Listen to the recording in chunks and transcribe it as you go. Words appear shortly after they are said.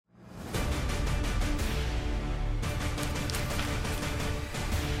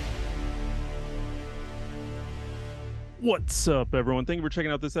What's up, everyone? Thank you for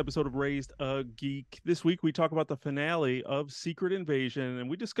checking out this episode of Raised a Geek. This week, we talk about the finale of Secret Invasion, and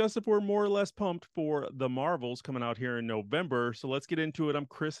we discuss if we're more or less pumped for the Marvels coming out here in November. So let's get into it. I'm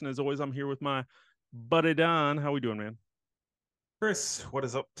Chris, and as always, I'm here with my buddy Don. How we doing, man? Chris, what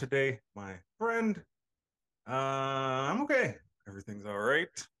is up today, my friend? I'm okay. Everything's all right.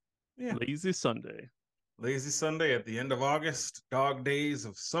 Yeah. Lazy Sunday, Lazy Sunday at the end of August. Dog days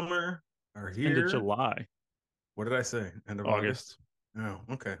of summer are end of here. July, What did I say? End of August? August.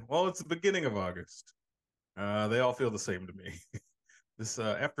 Oh, okay. Well, it's the beginning of August. They all feel the same to me. This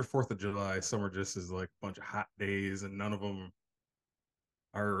after 4th of July, summer just is like a bunch of hot days, and none of them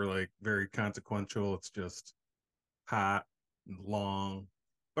are like very consequential. It's just hot and long.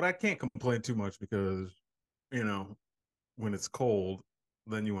 But I can't complain too much because, you know, when it's cold,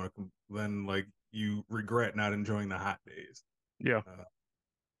 then you want to, then like you regret not enjoying the hot days. Yeah. Uh,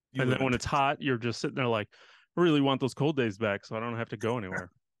 you And then live in when it's Texas, hot, you're just sitting there like, I really want those cold days back so I don't have to go anywhere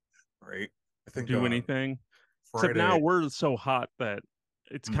right? I or think do anything. Except now Friday we're so hot that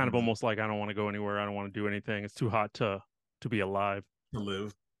it's kind of mm, almost like I don't want to go anywhere. I don't want to do anything. It's too hot to be alive. to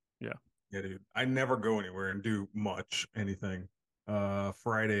live. Yeah. Yeah, dude. I never go anywhere and do much anything.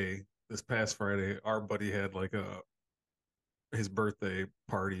 Friday, this past Friday, our buddy had like a his birthday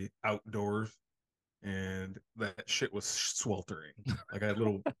party outdoors, and that shit was sweltering. Like I had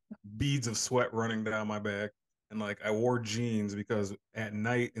little beads of sweat running down my back, and like I wore jeans because at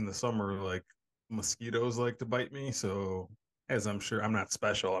night in the summer, like mosquitoes like to bite me. So as I'm sure I'm not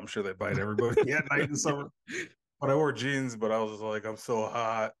special, I'm sure they bite everybody at night in summer. But I wore jeans, but I was just like, I'm so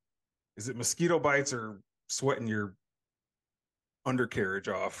hot. Is it mosquito bites or sweating your undercarriage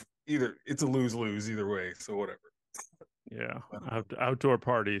off? Either it's a lose lose either way. So whatever. Yeah. But Outdoor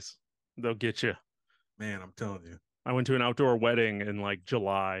parties. They'll get you. man, I'm telling you. I went to an outdoor wedding in like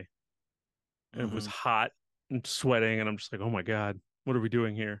July and it was Mm-hmm. hot and sweating and I'm just like, "Oh my God, what are we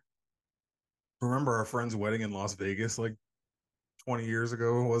doing here?" Remember our friend's wedding in Las Vegas like 20 years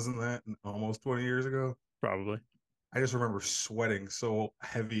ago, wasn't that? Almost 20 years ago. Probably. I just remember sweating so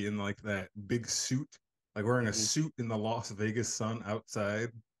heavy in like that big suit, like wearing a Mhm. suit in the Las Vegas sun outside.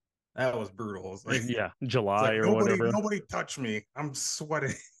 That was brutal. And yeah, It's July like or nobody whatever. nobody touch me. I'm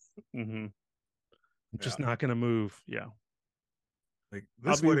sweating. Hmm. Yeah. Just not gonna move. Yeah. Like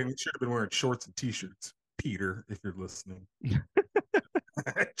I'll this be wedding, we should have been wearing shorts and t-shirts. Peter, if you're listening.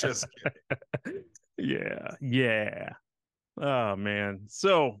 Just kidding. yeah. Yeah. Oh man.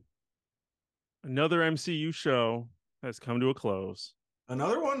 So another MCU show has come to a close.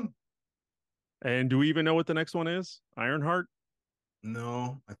 Another one? And do we even know what the next one is? Ironheart?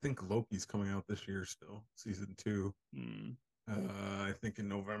 No, I think Loki's coming out this year still, season two. Hmm. I think in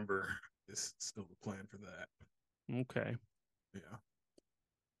November is still the plan for that. Okay. Yeah.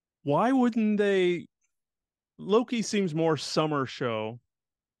 Why wouldn't they? Loki seems more summer show,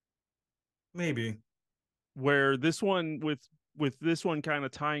 Maybe. where this one with this one kind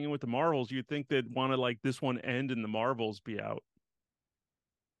of tying in with the Marvels, you'd think they'd want to like this one end and the Marvels be out.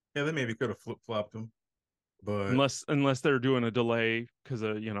 Yeah, they maybe could have flip flopped him, but Unless they're doing a delay because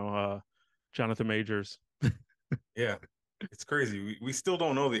of, Jonathan Majors. yeah, it's crazy. We still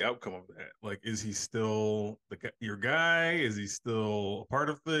don't know the outcome of that. Like, is he still your guy? Is he still a part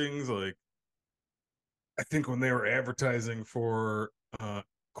of things? Like, I think when they were advertising for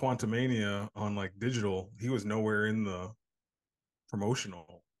Quantumania on like digital, he was nowhere in the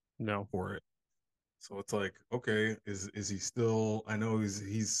promotional No. for it. So it's like, okay, is he still? I know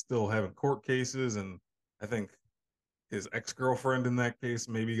he's still having court cases, and I think his ex-girlfriend in that case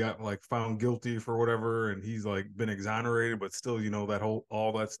maybe got like found guilty for whatever, and he's like been exonerated, but still, that whole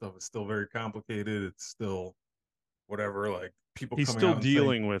all that stuff is still very complicated. It's still whatever, like people He's coming still out and saying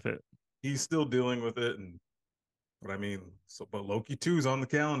dealing with it. he's still dealing with it, and but I mean, so but Loki 2 is on the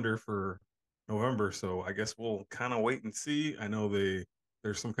calendar for November, so I guess we'll kind of wait and see. I know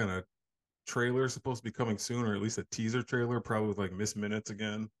there's some kind of trailer supposed to be coming soon, or at least a teaser trailer, probably with like Miss Minutes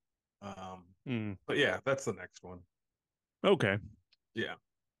again. Um, Mm. but yeah, that's the next one. Okay. Yeah,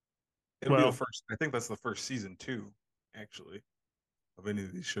 it'll be the Well, first. I think that's the first season too, actually, of any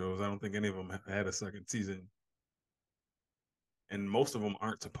of these shows. I don't think any of them have had a second season, and most of them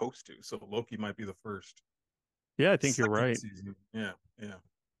aren't supposed to. So Loki might be the first yeah, I think you're second right. season. Yeah, yeah,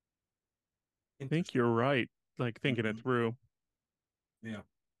 I think you're interesting. right. Like thinking it Hmm. through. Yeah,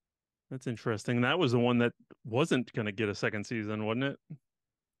 That's interesting. That was the one that wasn't going to get a second season, wasn't it?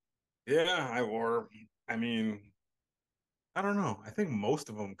 yeah. I mean, I don't know. I think most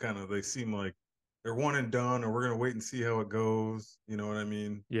of them kind of they seem like they're one and done, or we're gonna wait and see how it goes. You know what I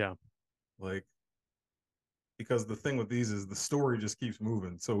mean? Yeah. Like because the thing with these is the story just keeps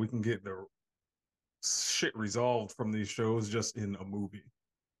moving, so we can get shit resolved from these shows just in a movie.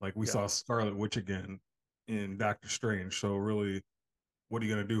 Like we Yeah. saw Scarlet Witch again in Doctor Strange. So really, what are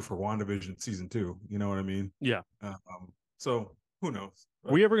you gonna do for WandaVision season 2? You know what I mean? Yeah. So who knows?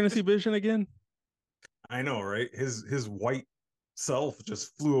 But We ever going to see just, Vision again? I know, right? His white self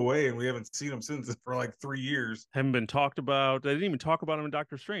just flew away, and we haven't seen him since for like 3 years. Haven't been talked about. They didn't even talk about him in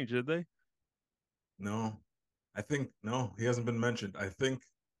Doctor Strange, did they? No, I think no, he hasn't been mentioned. I think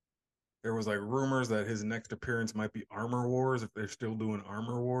there was like rumors that his next appearance might be Armor Wars if they're still doing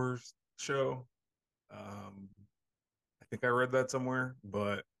Armor Wars show. Um, I think I read that somewhere,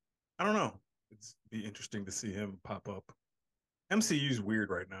 but I don't know. It's be interesting to see him pop up. MCU's weird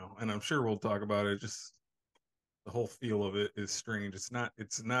right now, and I'm sure we'll talk about it. Just the whole feel of it is strange. It's not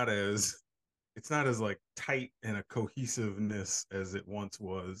as like tight and a cohesiveness as it once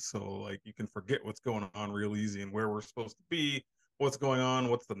was. So like you can forget what's going on real easy and where we're supposed to be, what's going on,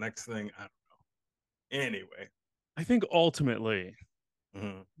 what's the next thing. I don't know. Anyway. I think ultimately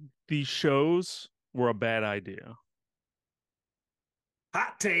Mhm. these shows were a bad idea.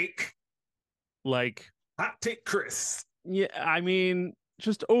 Hot take. Like, Hot take, Chris. yeah, I mean,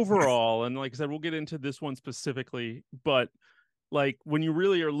 just overall, and like I said, we'll get into this one specifically, but like when you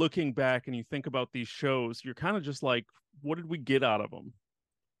really are looking back and you think about these shows, you're kind of just like, what did we get out of them?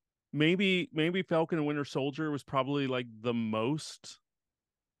 Maybe Falcon and Winter Soldier was probably like the most.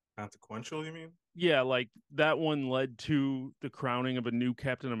 Consequential, you mean? Yeah, like that one led to the crowning of a new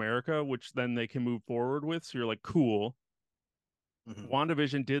Captain America, which then they can move forward with. So you're like, cool. Mm-hmm.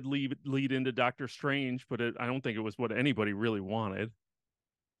 WandaVision did lead into Doctor Strange, but I don't think it was what anybody really wanted.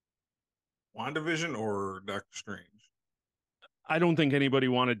 WandaVision or Doctor Strange? I don't think anybody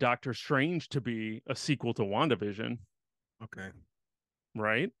wanted Doctor Strange to be a sequel to WandaVision, Okay.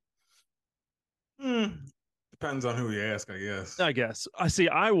 right? Depends on who you ask, I guess. I guess. I see.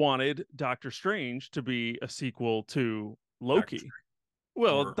 I wanted Doctor Strange to be a sequel to Doctor Loki. Strange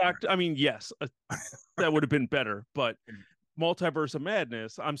Well, or I mean, yes, that would have been better, but Multiverse of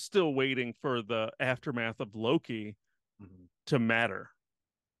Madness, I'm still waiting for the aftermath of Loki Mhm. to matter.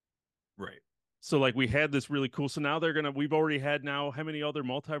 Right. So like we had this really cool. So now we've already had now how many other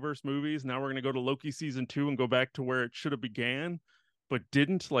multiverse movies? Now we're gonna go to Loki season 2 and go back to where it should have began, but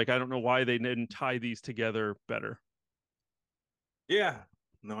didn't. Like I don't know why they didn't tie these together better. Yeah.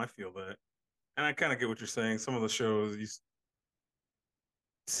 No, I feel that. And I kind of get what you're saying. Some of the shows you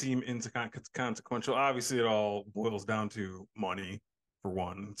seem inconsequential. Obviously, it all boils down to money, for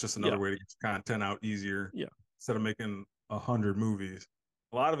one. It's just Yeah, another way to get your content out easier yeah, instead of making 100 movies.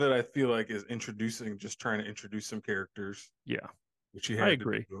 A lot of it, I feel like, is just trying to introduce some characters, yeah. which you I had to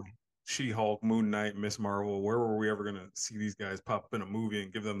agree. do. She-Hulk, Moon Knight, Miss Marvel. Where were we ever going to see these guys pop up in a movie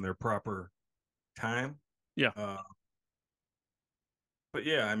and give them their proper time? Yeah. Uh, but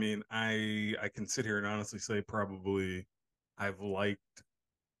yeah, I mean, I can sit here and honestly say probably I've liked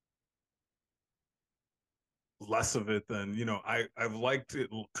less of it than I've liked it.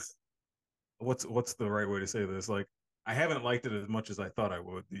 What's the right way to say this? Like I haven't liked it as much as I thought I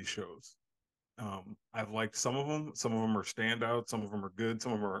would. These shows, I've liked some of them. Some of them are standouts. Some of them are good.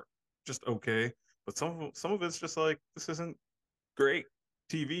 Some of them are just okay. But some of it's just like this isn't great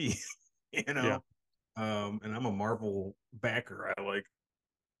TV, you Yeah. know. And I'm a Marvel backer. I,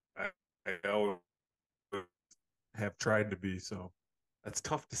 I always have tried to be. So that's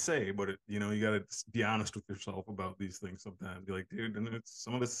tough to say, but you got to be honest with yourself about these things sometimes. Be like, dude, and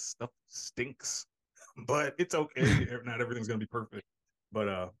some of this stuff stinks, but it's okay. Not everything's gonna be perfect. But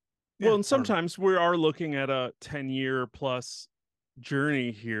Well, yeah, and I don't know. sometimes we are looking at a 10-year plus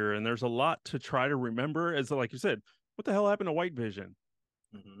journey here, and there's a lot to try to remember. As like you said, what the hell happened to White Vision?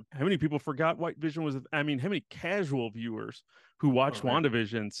 Mm-hmm. How many people forgot White Vision was? I mean, how many casual viewers who watched Oh yeah,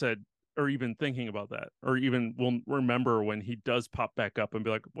 WandaVision said, or even thinking about that, or even will remember when he does pop back up and be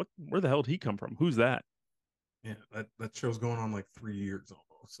like, "What? Where the hell did he come from? Who's that?" yeah. That show's going on like 3 years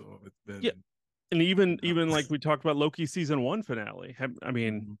almost, so it's Yeah, been. and even Uh, even like we talked about Loki season 1 finale. I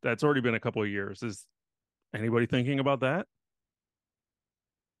mean, mhm. that's already been a couple of years. Is anybody thinking about that?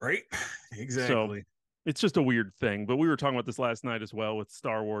 Right, So exactly. it's just a weird thing. But we were talking about this last night as well with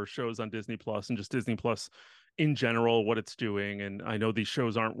Star Wars shows on Disney Plus and just Disney Plus in general, what it's doing. And I know these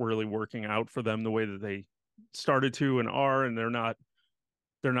shows aren't really working out for them the way that they started to and are, and they're not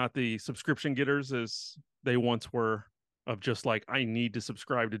the subscription getters as they once were of just like, I need to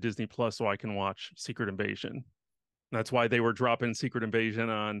subscribe to Disney Plus so I can watch Secret Invasion. That's why they were dropping Secret Invasion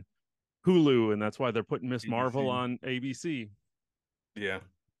on Hulu, and that's why they're putting Miss Marvel ABC. on ABC. Yeah,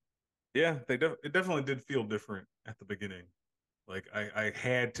 yeah. It definitely did feel different at the beginning. Like I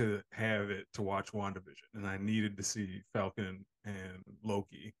had to have it to watch WandaVision, and I needed to see Falcon and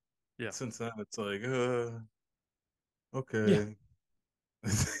Loki. Yeah. Since then, it's like, Yeah. okay,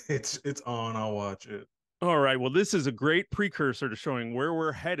 it's on. I'll watch it. All right. Well, this is a great precursor to showing where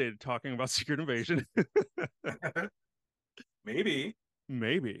we're headed talking about Secret Invasion. Maybe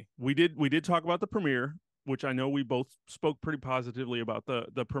Maybe. We did talk about the premiere, which I know we both spoke pretty positively about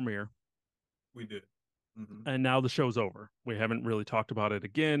the premiere. we did. Hmm. And now the show's over. We haven't really talked about it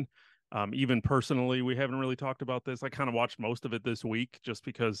again. Even personally, we haven't really talked about this. I kind of watched most of it this week just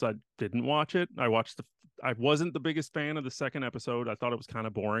because I didn't watch it. I wasn't the biggest fan of the second episode. I thought it was kind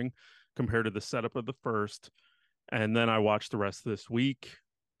of boring compared to the setup of the first. And then I watched the rest this week.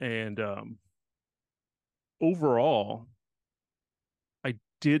 And overall, I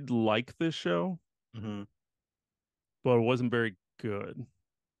did like this show, Hmm. but it wasn't very good.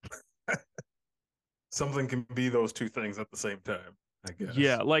 Something can be those two things at the same time, I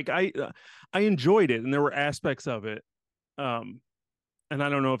Yeah, guess. like I enjoyed it and there were aspects of it. Um, and I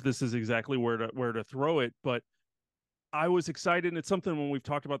don't know if this is exactly where to throw it, but I was excited. And it's something when we've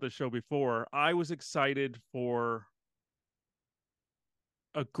talked about this show before. I was excited for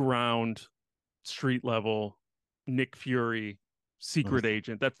a ground street level Nick Fury secret Mhm.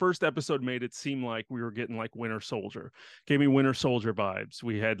 agent. That first episode made it seem like we were getting like Winter Soldier. Gave me Winter Soldier vibes.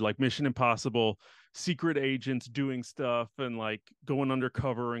 We had like Mission Impossible secret agents doing stuff and like going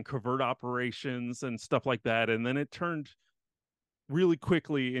undercover and covert operations and stuff like that. And then it turned really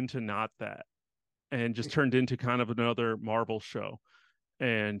quickly into not that and just turned into kind of another Marvel show.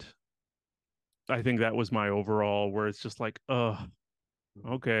 And I think that was my overall where it's just like,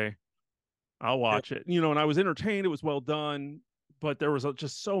 okay, I'll Yep. watch it. You know, and I was entertained. It was well done, but there was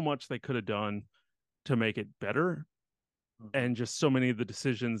just so much they could have done to make it better. Mhm. And just so many of the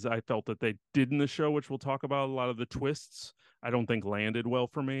decisions I felt that they did in the show, which we'll talk about, a lot of the twists, I don't think landed well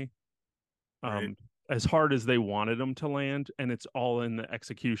for me. Right. Um, as hard as they wanted them to land, and it's all in the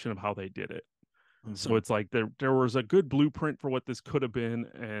execution of how they did it. So Hmm. it's like there was a good blueprint for what this could have been,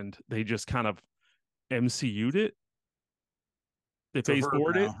 and they just kind of MCU'd it. They It's a phase verb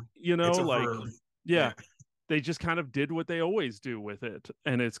forward it, now. you It's know, a like verb. yeah, Yeah. they just kind of did what they always do with it.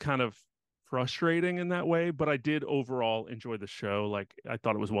 And it's kind of frustrating in that way. But I did overall enjoy the show. Like I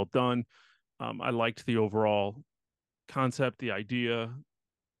thought it was well done. I liked the overall concept, the idea,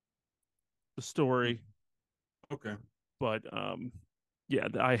 the Mm. story. Okay. But yeah,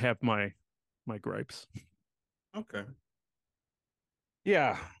 I have my gripes. Okay.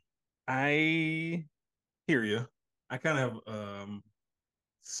 Yeah. I hear you. I kind of have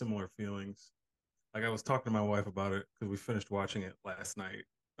similar feelings. Like I was talking to my wife about it because we finished watching it last night.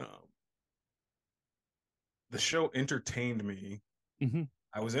 Um, the show entertained me. Mm-hmm.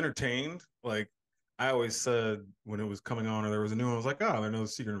 I was entertained. Like I always said when it was coming on or there was a new one, I was like, oh, there's no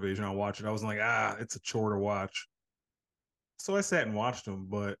Secret Invasion. I'll watch it. I wasn't like, it's a chore to watch. So I sat and watched them,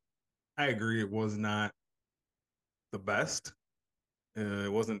 but I agree it was not the best.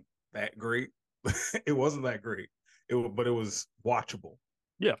 It wasn't that great. It wasn't that great. But it was watchable.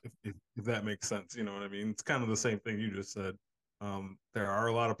 Yeah. If that makes sense, you know what I mean. It's kind of the same thing you just said. There are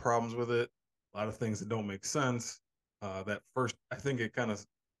a lot of problems with it, a lot of things that don't make sense. That first, I think it kind of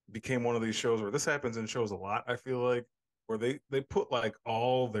became one of these shows where this happens in shows a lot. I feel like where they put like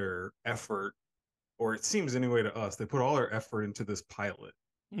all their effort, or it seems anyway to us, they put all their effort into this pilot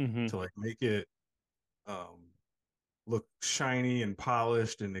Mm-hmm. to like make it um, look shiny and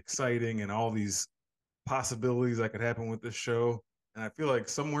polished and exciting and all these possibilities that could happen with this show. And I feel like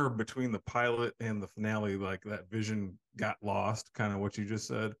somewhere between the pilot and the finale, like that vision got lost, kind of what you just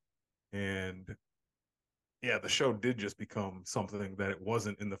said. And yeah, the show did just become something that it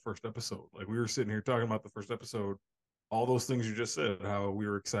wasn't in the first episode. Like we were sitting here talking about the first episode, all those things you just said, how we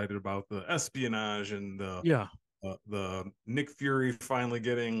were excited about the espionage and Yeah. the Nick Fury finally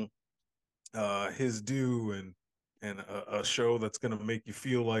getting his due and a show that's going to make you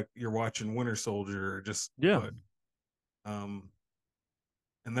feel like you're watching Winter Soldier. Just Yeah. but um,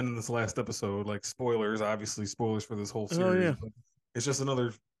 and then in this last episode, like spoilers, obviously spoilers for this whole Oh series, yeah. but it's just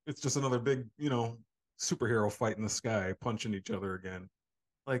another it's just another big superhero fight in the sky, punching each other again.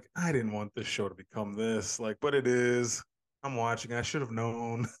 Like I didn't want this show to become this, like, but it is. I'm watching. I should have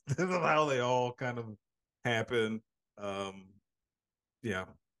known. This is how they all kind of happen. Um, yeah,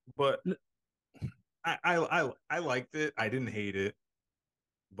 but I liked it. I didn't hate it,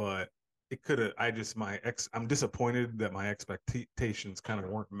 but it could have. I'm disappointed that my expectations kind of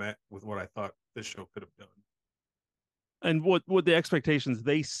weren't met with what I thought this show could have done. And what the expectations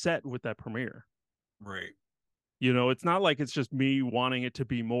they set with that premiere. Right. You know, it's not like it's just me wanting it to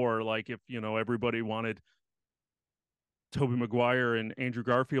be more like if, you know, everybody wanted Tobey Maguire and Andrew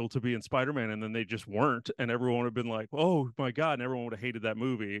Garfield to be in Spider-Man, and then they just weren't, and everyone would have been like, "Oh my god!" and everyone would have hated that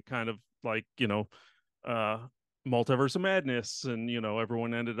movie. Kind of like uh, Multiverse of Madness, and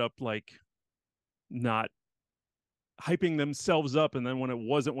everyone ended up like not hyping themselves up, and then when it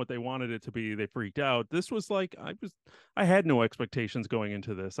wasn't what they wanted it to be, they freaked out. This was like I had no expectations going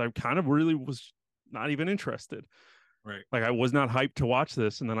into this. I kind of really was not even interested. Right. Like I was not hyped to watch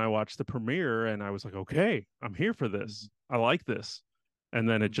this, and then I watched the premiere, and I was like, okay, I'm here for this. I like this, and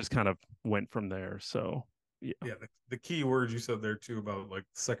then it just kind of went from there. So yeah, Yeah, the key words you said there too about like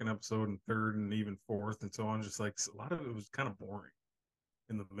second episode and third and even fourth and so on, just like a lot of it was kind of boring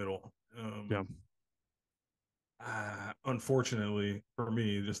in the middle. yeah, Unfortunately for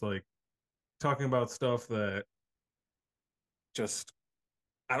me, just like talking about stuff that just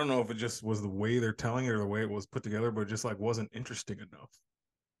I don't know if it just was the way they're telling it or the way it was put together, but it just like wasn't interesting enough.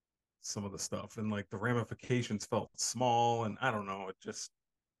 Some of the stuff and like the ramifications felt small, and I don't know. It just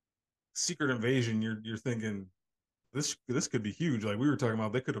Secret Invasion. You're thinking this could be huge. Like we were talking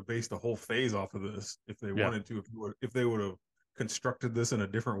about, they could have based a whole phase off of this if they yeah. wanted to. If they would have constructed this in a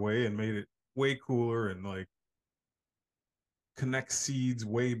different way and made it way cooler and like connect seeds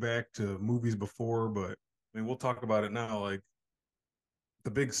way back to movies before. But I mean, we'll talk about it now. Like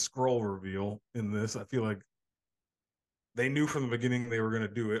the big scroll reveal in this, I feel like they knew from the beginning they were going to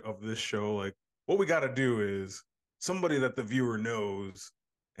do it of this show. Like, what we got to do is somebody that the viewer knows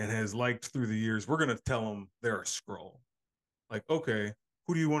and has liked through the years. We're going to tell them they're a scroll. Like, okay,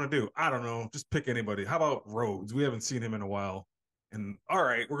 who do you want to do? I don't know. Just pick anybody. How about Rhodes? We haven't seen him in a while. And all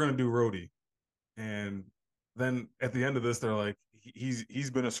right, we're going to do Rhodey. And then at the end of this, they're like,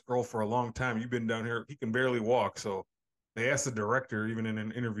 he's been a scroll for a long time. You've been down here. He can barely walk. So they asked the director, even in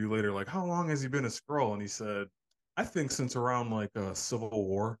an interview later, like, how long has he been a scroll? And he said, I think since around like a Civil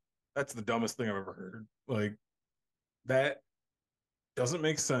War. That's the dumbest thing I've ever heard. Like that doesn't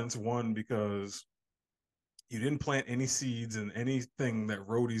make sense. One, because you didn't plant any seeds in anything that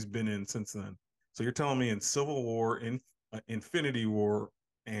Rhodey's been in since then. So you're telling me in Civil War, in Infinity War,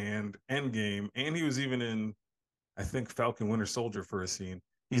 and Endgame, and he was even in, I think, Falcon Winter Soldier for a scene.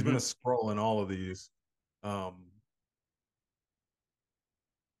 He's been a scroll in all of these. Um,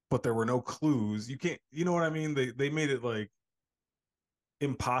 but there were no clues. You can't, you know what I mean? They made it like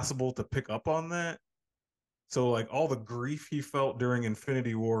impossible to pick up on that. So like all the grief he felt during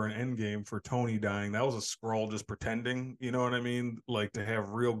Infinity War and Endgame for Tony dying, that was a scroll just pretending, you know what I mean? Like to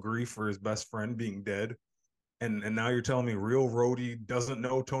have real grief for his best friend being dead. And now you're telling me real Rhodey doesn't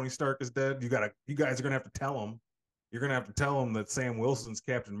know Tony Stark is dead? You guys are gonna have to tell him. You're gonna have to tell him that Sam Wilson's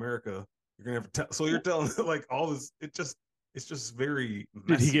Captain America. You're gonna have to tell, so you're telling like all this, it's just very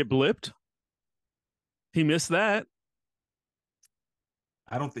Did he messy. get blipped? He missed that.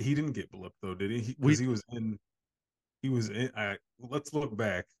 I don't think he didn't get blipped though, did he? Because We, he was in. Let's look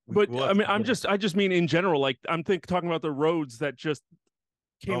back. but We'll I have mean, to look. I just mean in general. Like talking about the Rhodes that just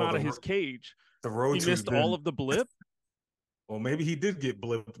came Oh, out of his cage. the He Rhodes who's missed all been. of the blip Well, maybe he did get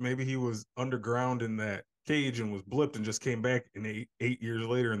blipped. Maybe he was underground in that cage and was blipped and just came back in 8 years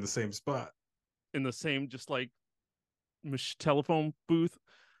later in the same spot. in the same, just like telephone booth.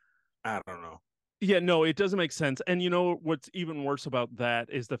 I don't know. Yeah, no, it doesn't make sense. And you know what's even worse about that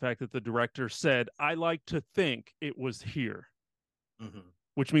is the fact that the director said, I like to think it was here,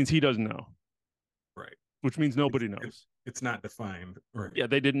 which means he doesn't know, Right. which means It's, nobody it, knows. it's not defined. Right. Yeah,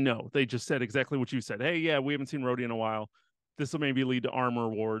 they didn't know. They just said exactly what you said. Hey, yeah, we haven't seen Rhodey in a while. This will maybe lead to armor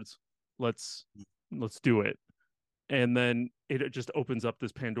awards. Let's do it. And then it just opens up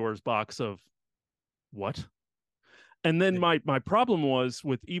this Pandora's box of what? And then Yeah. my problem was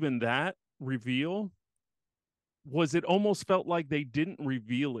with even that reveal was it almost felt like they didn't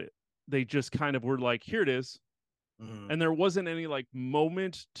reveal it. They just kind of were like, here it is. Mm-hmm. And there wasn't any like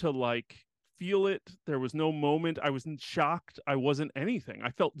moment to like feel it. There was no moment. I wasn't shocked. I wasn't anything.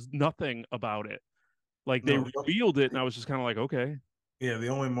 I felt nothing about it. Like they No. revealed it and I was just kind of like, okay. Yeah. The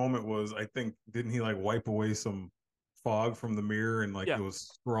only moment was, I think, didn't he like wipe away some fog from the mirror and like Yeah. it was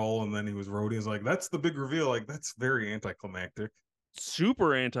Scroll and then he was Rhodey? It's like, that's the big reveal. Like, that's very anticlimactic.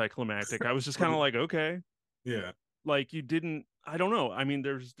 Super anticlimactic. I was just kind of like, okay. Yeah. Like you didn't, I don't know. I mean,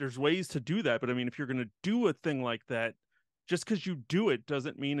 there's ways to do that, but I mean, if you're gonna do a thing like that, just because you do it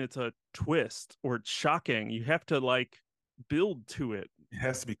doesn't mean it's a twist or it's shocking. You have to like build to it. It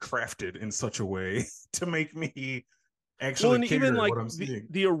has to be crafted in such a way to make me Well, actually and care even like what I'm seeing.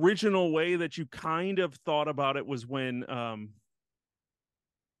 the original way that you kind of thought about it was when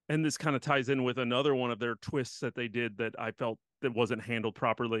and this kind of ties in with another one of their twists that they did that I felt that wasn't handled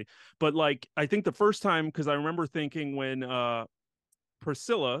properly. But like I think the first time, because I remember thinking when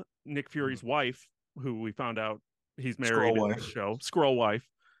Priscilla, Nick Fury's wife, who we found out he's Scroll married in the wife. show, Squirrel wife,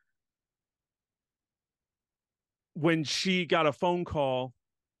 when she got a phone call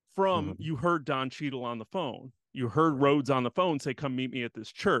from, Mhm. you heard Don Cheadle on the phone. You heard Rhodes on the phone say, "Come meet me at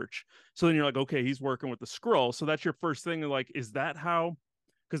this church." So then you're like, okay, he's working with the Skrull. So that's your first thing. Like, is that how?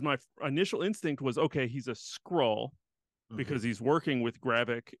 Because my initial instinct was, okay, he's a Skrull because Mhm. he's working with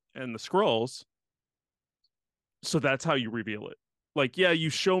Gravik and the Skrulls. So that's how you reveal it. Like, yeah, you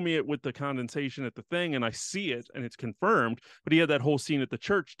show me it with the condensation at the thing, and I see it, and it's confirmed. But he had that whole scene at the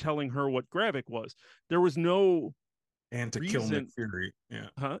church telling her what Gravik was. There was no And to kill Nick reason, Fury. Yeah.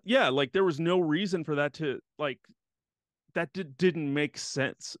 huh? Yeah, like there was no reason for that to like that didn't make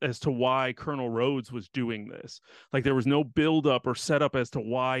sense as to why Colonel Rhodes was doing this. Like there was no build up or setup as to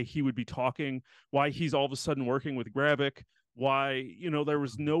why he would be talking, why he's all of a sudden working with Gravik, why, there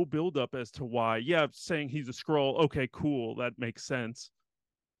was no build up as to why. Yeah, saying he's a Skrull, okay, cool, that makes sense.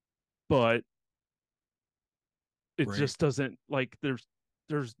 But it Right. just doesn't like there's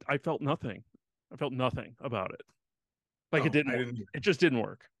I felt nothing. I felt nothing about it. Like it No, didn't I work. didn't. It just didn't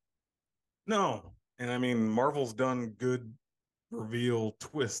work. No. And I mean, Marvel's done good reveal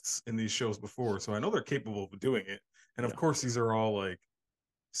twists in these shows before, so I know they're capable of doing it. And of Yeah. course, these are all like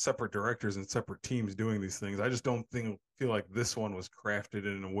separate directors and separate teams doing these things. I just don't feel like this one was crafted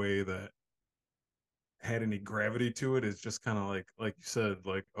in a way that had any gravity to it. It's just kind of like you said,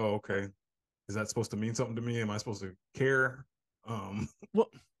 like, oh, okay, is that supposed to mean something to me? Am I supposed to care? Um, Well,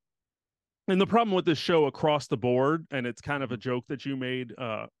 and the problem with this show across the board, and it's kind of a joke that you made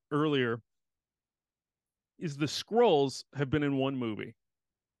earlier, is the Skrulls have been in one movie.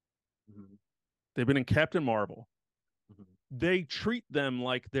 mhm, They've been in Captain Marvel. mhm, They treat them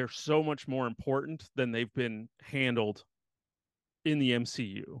like they're so much more important than they've been handled in the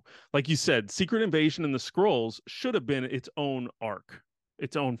MCU. Like you said, Secret Invasion and the Skrulls should have been its own arc,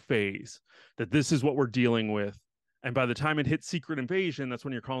 its own phase. That this is what we're dealing with. And by the time it hits Secret Invasion, that's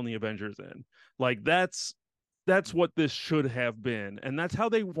when you're calling the Avengers in. Like that's what this should have been, and that's how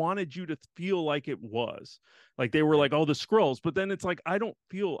they wanted you to feel like it was. Like they were right, like, oh, the Skrulls, but then it's like, I don't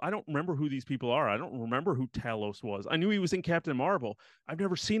remember who these people are. I don't remember who Talos was. I knew he was in Captain Marvel. I've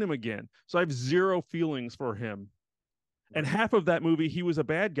never seen him again, so I have zero feelings for him. And right, half of that movie he was a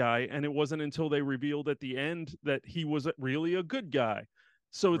bad guy, and it wasn't until they revealed at the end that he was really a good guy.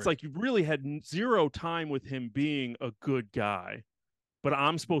 So it's right. like you really had zero time with him being a good guy, but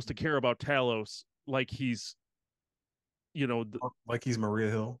I'm supposed to Mhm. care about Talos like he's, you know Like he's Maria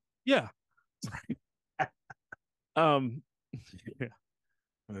Hill. yeah. um yeah.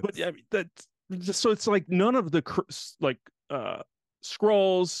 But It's yeah, I mean, that's just, so it's like none of the like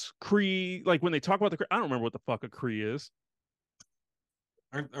scrolls Kree, like when they talk about the I don't remember what the fuck a Kree is.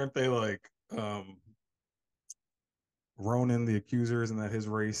 aren't they like Ronan the Accuser? Isn't that his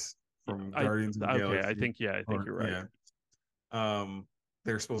race Yeah, from I Guardians of the okay, Galaxy? I think Or you're right. yeah, um,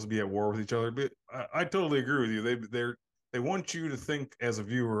 they're supposed to be at war with each other. But I totally agree with you. They want you to think as a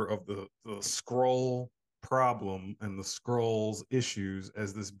viewer of the scroll problem and the scrolls issues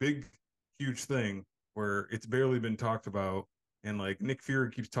as this big, huge thing where it's barely been talked about. And like Nick Fury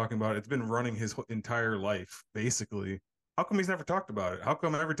keeps talking about it, it's been running his entire life basically. How come he's never talked about it? How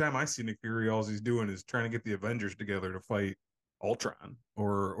come every time I see Nick Fury, all he's doing is trying to get the Avengers together to fight Ultron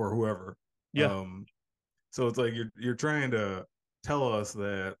or whoever? Yeah. Um, so it's like you're trying to tell us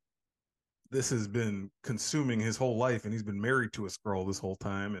that this has been consuming his whole life, and he's been married to a Skrull this whole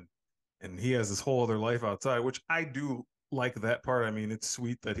time, and he has this whole other life outside, which I do like that part. I mean, it's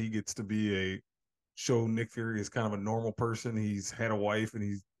sweet that he gets to be a show Nick Fury is kind of a normal person. He's had a wife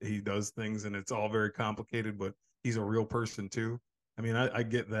and he does things, and it's all very complicated, but he's a real person too. I mean, I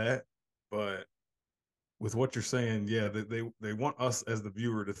get that, but with what you're saying, yeah, they want us as the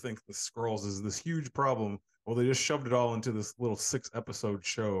viewer to think the Skrulls is this huge problem. Well, they just shoved it all into this little 6 episode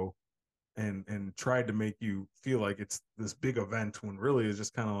show and tried to make you feel like it's this big event when really it's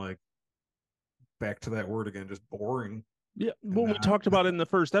just kind of like back to that word again, just boring Yeah, and when we not talked about it in the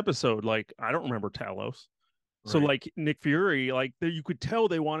first episode, like I don't remember Talos. So right. like Nick Fury, like you could tell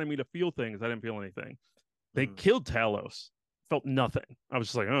they wanted me to feel things. I didn't feel anything. They Mm, killed Talos. Felt nothing. I was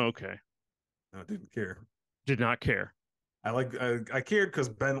just like, oh, okay. I didn't care. Did not care. I cared because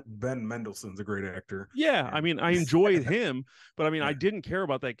Ben Mendelsohn's a great actor, Yeah, I and mean, I enjoyed him, but I mean, I yeah, didn't care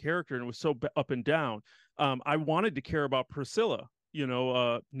about that character, and it was so up and down. I wanted to care about Priscilla,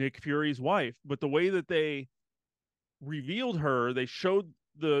 Nick Fury's wife, but the way that they revealed her, they showed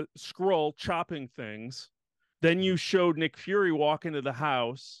the scroll chopping things. Then mm, you showed Nick Fury walk into the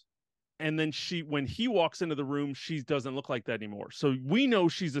house, and then when he walks into the room, she doesn't look like that anymore. So we know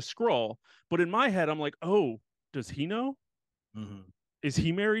she's a scroll, but in my head, I'm like, oh, does he know? mm-hmm. is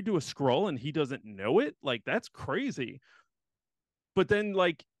he married to a Skrull and he doesn't know it? Like, that's crazy. But then,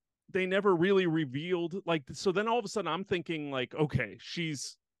 like, they never really revealed, like, so then all of a sudden I'm thinking, like, okay,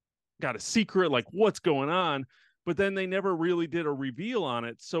 she's got a secret, like, what's going on? But then they never really did a reveal on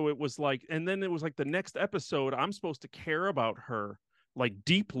it. So it was like, and then it was like the next episode, I'm supposed to care about her like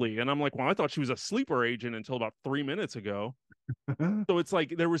deeply. And I'm like, well, I thought she was a sleeper agent until about 3 minutes ago. So it's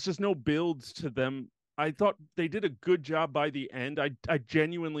like there was just no builds to them. I thought they did a good job by the end. I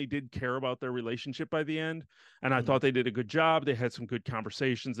genuinely did care about their relationship by the end, and I thought they did a good job. They had some good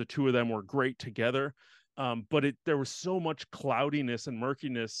conversations. The two of them were great together. But there was so much cloudiness and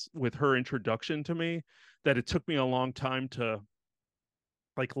murkiness with her introduction to me that it took me a long time to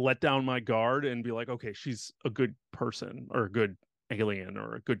like let down my guard and be like, okay, she's a good person or a good alien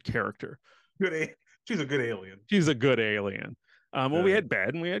or a good character. She's a good alien. She's a good alien. Well, we Uh, had bad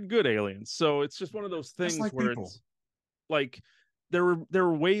and we had good aliens. So it's just one of those just things like where people. it's like there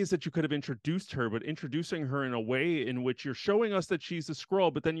were ways that you could have introduced her, but introducing her in a way in which you're showing us that she's a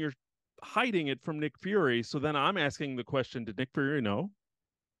Skrull, but then you're hiding it from Nick Fury. So then I'm asking the question, did Nick Fury know?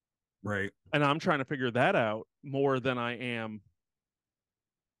 Right. And I'm trying to figure that out more than I am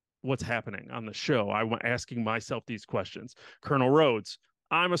what's happening on the show. I'm asking myself these questions. Colonel Rhodes,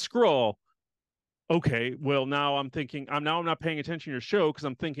 I'm a Skrull. Okay, well now I'm thinking I'm not paying attention to your show because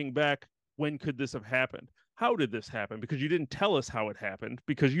I'm thinking back, when could this have happened? How did this happen? Because you didn't tell us how it happened,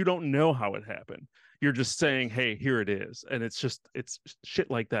 because you don't know how it happened. You're just saying, hey, here it is. And it's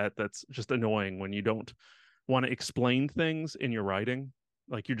shit like that that's just annoying when you don't want to explain things in your writing.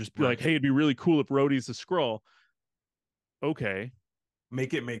 Like you just be like, Right. hey, it'd be really cool if Rhodey's a Skrull. Okay.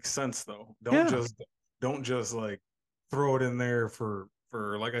 Make it make sense though. Yeah. Don't just like throw it in there for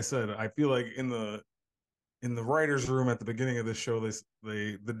like I said, I feel like in the writers room at the beginning of this show,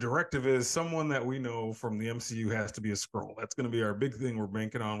 the directive is someone that we know from the MCU has to be a Skrull. That's going to be our big thing we're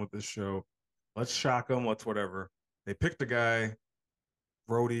banking on with this show. Let's shock them. Let's whatever. They picked a guy,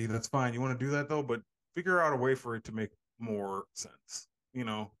 Rhodey. That's fine. You want to do that though, but figure out a way for it to make more sense. You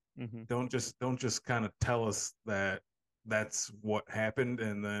know, Mm-hmm. don't just kind of tell us that that's what happened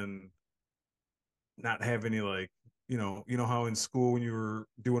and then not have any like you know how in school when you were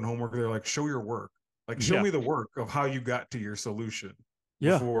doing homework they're like show your work, like show Yeah. me the work of how you got to your solution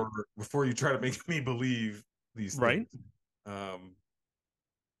Yeah. before you try to make me believe these Right. things. um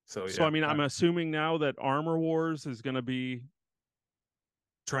so So yeah, I mean, I'm I'm assuming now that Armor Wars is going to be,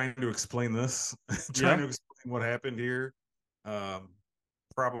 trying to explain this trying yeah. to explain what happened here. um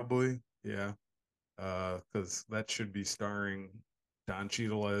Probably, yeah. Because that should be starring Don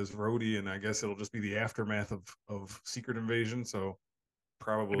Cheadle as Rhodey, and I guess it'll just be the aftermath of Secret Invasion. So I mean, it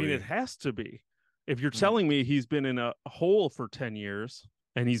probably, has to be. If you're mm, telling me he's been in a hole for 10 years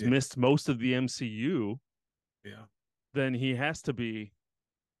and he's yeah, missed most of the MCU, yeah, then he has to be.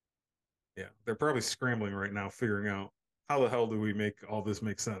 yeah. They're probably scrambling right now, figuring out how the hell do we make all this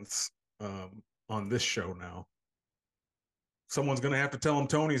make sense on this show now. Someone's gonna have to tell him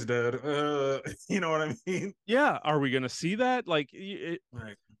Tony's dead. You know what I mean? Yeah, are we going to see that? Like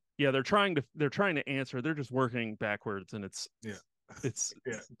Right. yeah, they're trying to answer. They're just working backwards, and Yeah. it's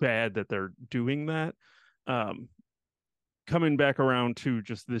Yeah. bad that they're doing that. Um Coming back around to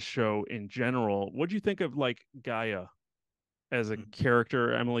just this show in general, what do you think of like Gaia as a Mm.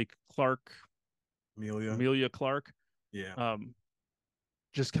 character, Amelia. Amelia Clark? Yeah. Um,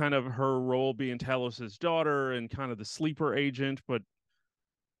 just kind of her role being Talos's daughter and kind of the sleeper agent, but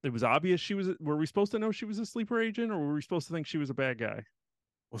it was obvious she was. Were we supposed to know she was a sleeper agent, or were we supposed to think she was a bad guy?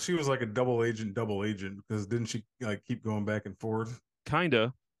 Well, she was like a double agent because didn't she like keep going back and forth?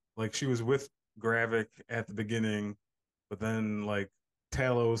 Kinda. Like she was with Gravik at the beginning, but then like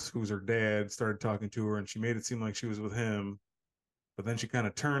Talos, who's her dad, started talking to her and she made it seem like she was with him. But then she kind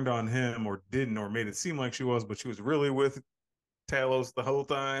of turned on him or didn't, or made it seem like she was, but she was really with Talos the whole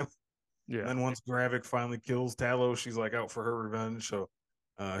time. And Yeah. then once Gravik finally kills Talos, she's like out for her revenge. So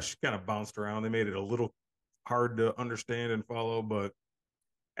she kind of bounced around. They made it a little hard to understand and follow, but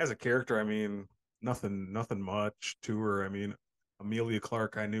as a character, I mean, nothing much to her. I mean, Amelia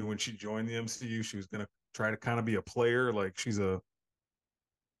Clark, I knew when she joined the MCU, she was gonna try to kind of be a player. Like she's a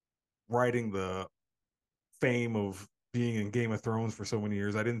riding the fame of being in Game of Thrones for so many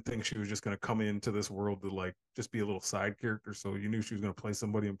years. I didn't think she was just gonna come into this world to like just be a little side character. So you knew she was gonna play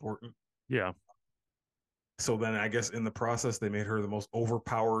somebody important. Yeah. So then I guess in the process they made her the most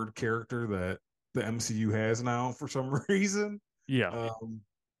overpowered character that the MCU has now for some reason. Yeah. Um,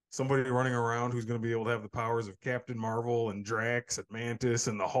 Somebody running around who's going to be able to have the powers of Captain Marvel and Drax and Mantis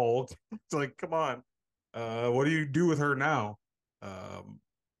and the Hulk. It's like, come on, what do you do with her now? Um,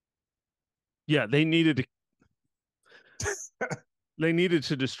 Yeah. They needed to They needed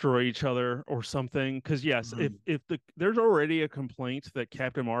to destroy each other or something. Because yes, if Mhm. there's already a complaint that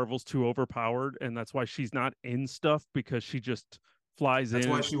Captain Marvel's too overpowered, and that's why she's not in stuff because she just flies That's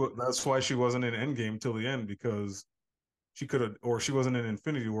in. why that's why she wasn't in Endgame till the end, because she could have, or she wasn't in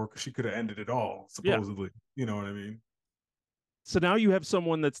Infinity War because she could have ended it all, Yeah. supposedly. You know what I mean? So now you have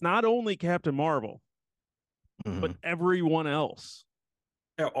someone that's not only Captain Marvel, but Mm-hmm. everyone else.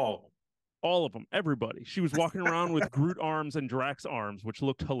 Yeah, all All of them, everybody. She was walking around with Groot arms and Drax arms, which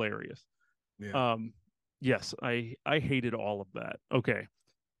looked hilarious. of them. Yeah. Um, yes, I hated all of that. Okay,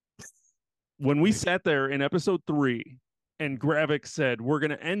 when we Me. sat there in episode 3, and Gravik said we're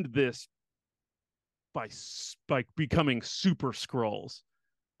going to end this by becoming super scrolls,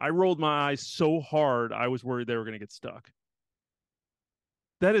 I rolled my eyes so hard I was worried they were going to get stuck.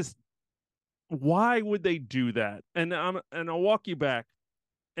 That is, why would they do that? And I'll walk you back,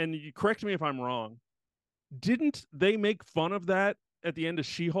 and you correct me if I'm wrong. Didn't they make fun of that at the end of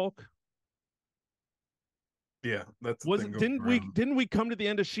She-Hulk? Yeah, that's the Was thing going didn't we around. didn't we come to the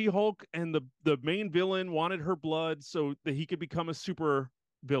end of She-Hulk and the main villain wanted her blood so that he could become a super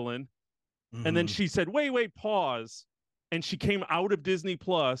villain, and then Mm-hmm. she said, wait, pause, and she came out of Disney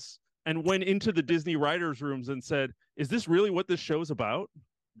Plus and went into the Disney writers' rooms and said, "Is this really what this show's about?"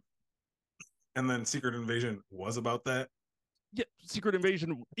 And then Secret Invasion was about that. Yeah, Secret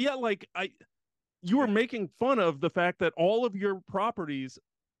Invasion. Yeah, like you were Yeah. making fun of the fact that all of your properties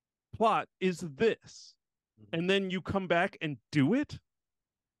plot is this, Mm-hmm. and then you come back and do it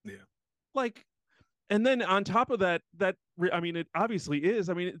Yeah. like. And then on top of that, I mean, it obviously is.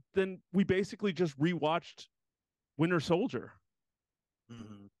 I mean, then we basically just rewatched Winter Soldier.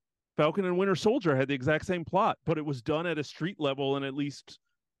 Mm-hmm. Falcon and Winter Soldier had the exact same plot, but it was done at a street level and at least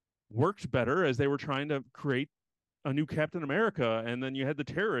worked better as they were trying to create a new Captain America. And then you had the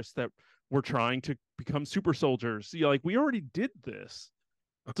terrorists that were trying to become super soldiers. Like we already did this.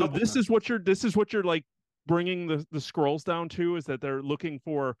 A So couple times. this is what you're like bringing the scrolls down to, is that they're looking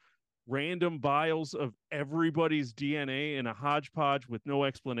for random vials of everybody's DNA in a hodgepodge with no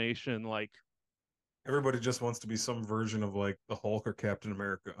explanation. Like, Everybody just wants to be some version of like the Hulk or Captain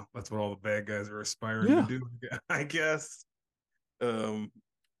America. That's what all the bad guys are aspiring to yeah, do, I guess. Um,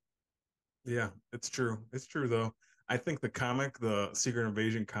 yeah, it's true. It's true though. I think the comic, the Secret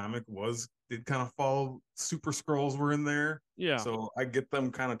Invasion comic, was did kind of follow Super Scrolls were in there, yeah, so I get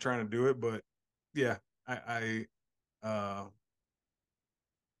them kind of trying to do it, but yeah, I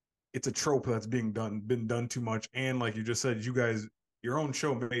it's a trope that's been done too much, and like you just said, you guys, your own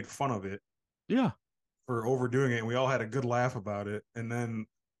show made fun of it yeah. for overdoing it, and we all had a good laugh about it, and then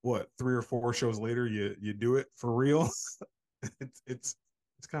what, 3 or 4 shows later, you do it for real. It's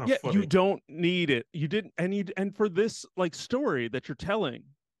kind of Yeah, you funny. don't need it. You didn't, and for this like story that you're telling,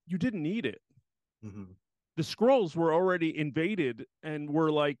 you didn't need it. Mm-hmm. The scrolls were already invaded and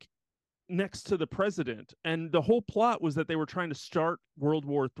were like next to the president, and the whole plot was that they were trying to start World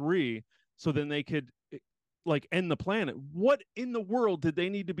War III so then they could like end the planet. What in the world did they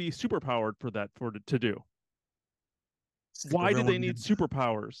need to be superpowered for that for to do? Why did they need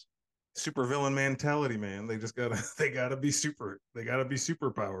superpowers? Super villain mentality, man. They just gotta they gotta be super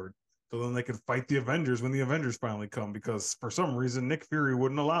powered. So then they can fight the Avengers when the Avengers finally come, because for some reason Nick Fury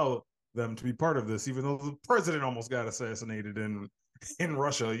wouldn't allow them to be part of this, even though the president almost got assassinated in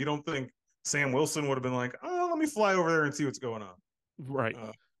Russia. You don't think Sam Wilson would have been like, oh, let me fly over there and see what's going on? Right.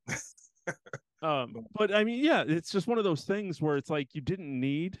 Uh, But I mean, yeah, it's just one of those things where it's like you didn't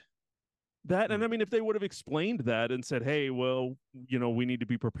need that. And I mean, if they would have explained that and said, hey, well, we need to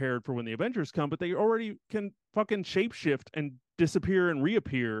be prepared for when the Avengers come, but they already can fucking shapeshift and disappear and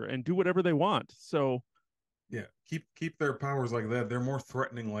reappear and do whatever they want. So yeah, keep their powers like that. They're more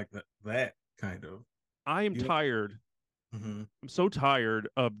threatening like that kind of. I am You tired. mm-hmm. I'm so tired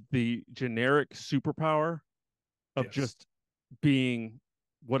of the generic superpower of Yes, just being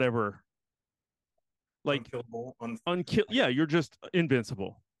whatever, like unkillable, unkill. Yeah, you're just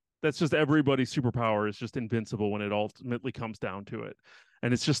invincible. That's just everybody's superpower is just invincible when it ultimately comes down to it.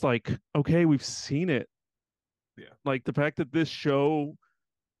 And it's just like, okay, we've seen it. yeah. Like the fact that this show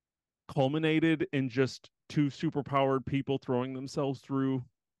culminated in just two superpowered people throwing themselves through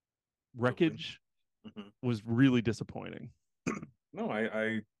Building. wreckage Mm-hmm. was really disappointing. No,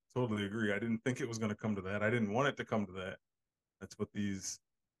 I totally agree. I didn't think it was going to come to that. I didn't want it to come to that. That's what these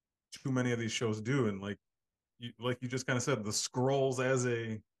too many of these shows do, and like you just kind of said, the scrolls as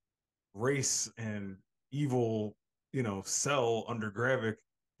a race and evil, cell under Gravik,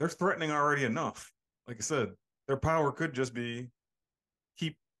 they're threatening already enough. Like I said, their power could just be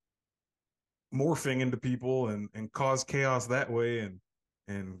keep morphing into people and cause chaos that way,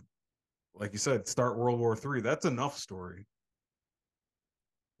 and like you said, start World War III. That's enough story.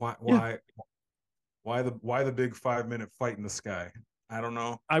 Why Yeah. why the big 5 minute fight in the sky? I don't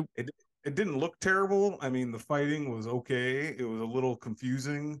know. I It didn't look terrible. I mean, the fighting was okay. It was a little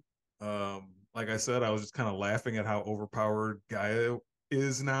confusing. Like I said, I was just kind of laughing at how overpowered Gaia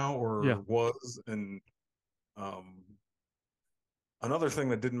is now yeah. or was, and um, another thing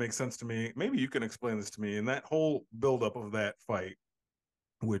that didn't make sense to me. Maybe you can explain this to me. In that whole buildup of that fight,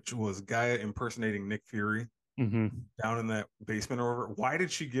 which was Gaia impersonating Nick Fury Mm-hmm. down in that basement or whatever, why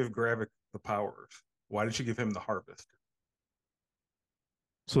did she give Gravik the powers? Why did she give him the harvest?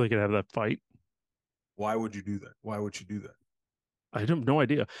 So they could have that fight. Why would you do that? Why would she do that? I have no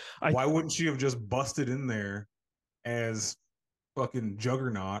idea. I Why wouldn't she have just busted in there as fucking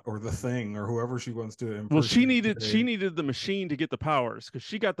Juggernaut or the Thing or whoever she wants to Well, she impersonate needed she today? needed the machine to get the powers because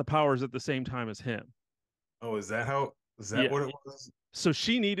she got the powers at the same time as him. Oh, is that how? Is that Yeah. what it was? So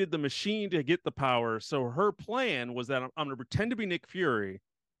she needed the machine to get the power. So her plan was that I'm going to pretend to be Nick Fury.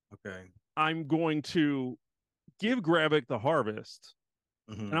 Okay. I'm going to give Gravik the harvest,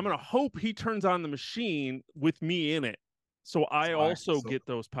 and I'm Mm-hmm. going to hope he turns on the machine with me in it. So I also So get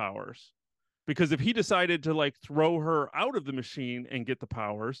those powers. Because if he decided to like throw her out of the machine and get the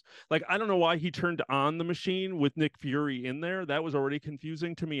powers, like I don't know why he turned on the machine with Nick Fury in there. That was already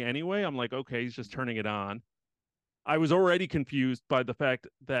confusing to me anyway. I'm like, okay, he's just turning it on. I was already confused by the fact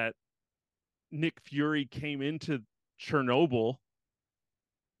that Nick Fury came into Chernobyl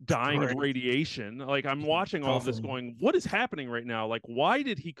dying of right, radiation. Like I'm watching all of this coughing. going, what is happening right now? Like, why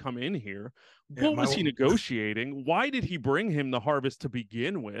did he come in here? Yeah, What was my he negotiating? Why did he bring him the harvest to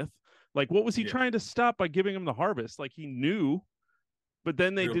begin with? Like, what was he yeah. trying to stop by giving him the harvest? Like he knew, but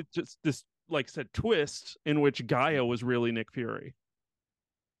then they Real. did just this, like said, twist in which Gaia was really Nick Fury.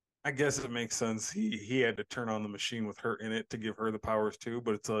 I guess it makes sense. He had to turn on the machine with her in it to give her the powers too.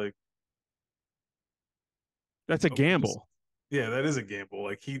 But it's like, That's a just gamble. yeah, that is a gamble.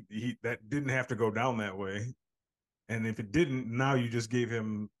 Like he that didn't have to go down that way. And if it didn't, now you just gave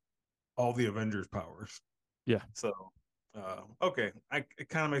him all the Avengers powers. Yeah. So, okay, it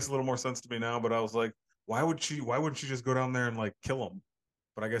kind of makes a little more sense to me now. But I was like, why would she? Why wouldn't she just go down there and like kill him?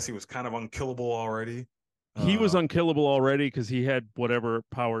 But I guess he was kind of unkillable already. He was Uh, unkillable already because he had whatever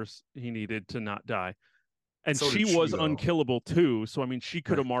powers he needed to not die. And so she did she was though. unkillable too. So I mean, she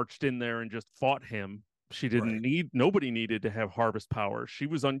could have Right. marched in there and just fought him. She didn't Right. need nobody needed to have harvest powers. She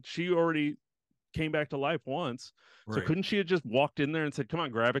already came back to life once. So Right. couldn't she have just walked in there and said, "Come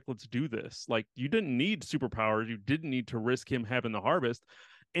on, Gravik, let's do this." Like you didn't need superpowers. You didn't need to risk him having the harvest.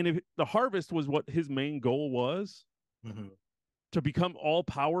 And if the harvest was what his main goal was, Mm-hmm. to become all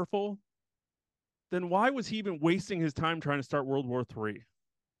powerful, then why was he even wasting his time trying to start World War III?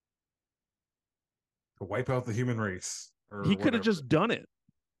 To wipe out the human race He or could have whatever. just done it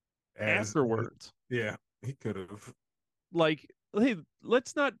As afterwards. yeah, he could have. Like, hey,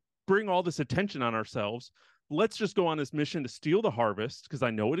 let's not bring all this attention on ourselves. Let's just go on this mission to steal the harvest because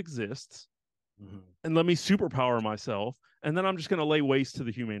I know it exists, Mm-hmm. and let me superpower myself, and then I'm just going to lay waste to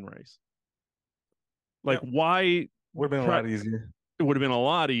the humane race. Like, Yep. why Would have been a try? lot easier. It would have been a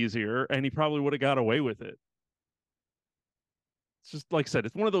lot easier, and he probably would have got away with it. It's just like I said,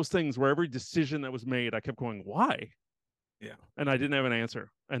 it's one of those things where every decision that was made, I kept going, why? Yeah. And I didn't have an answer.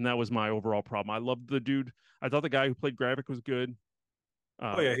 And that was my overall problem. I loved the dude. I thought the guy who played Gravik was good.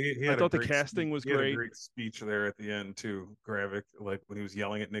 Oh yeah, he I had a thought the great casting was he had a great. great speech there at the end too. Gravik, like when he was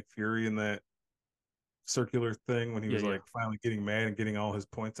yelling at Nick Fury in that circular thing when he Yeah, was yeah. like finally getting mad and getting all his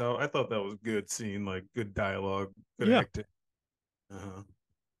points out. I thought that was good scene, like good dialogue, good Yeah. acting. Uh-huh.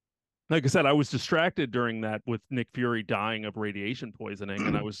 Like I said, I was distracted during that with Nick Fury dying of radiation poisoning.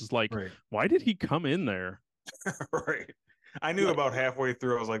 And I was just like, Right. why did he come in there? Right. I knew Like, about halfway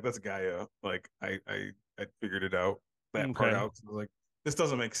through. I was like, "That's Gaia." Like, I figured it out that part okay. out. So I was like, this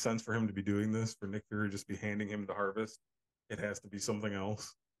doesn't make sense for him to be doing this. For Nick Fury just be handing him the harvest. It has to be something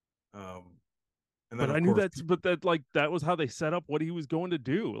else. Um, and then But of I knew course, that was how they set up what he was going to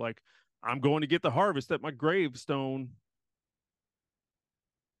do. Like, I'm going to get the harvest at my gravestone,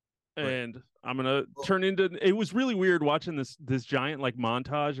 right. and I'm gonna Well, turn into. It was really weird watching this giant like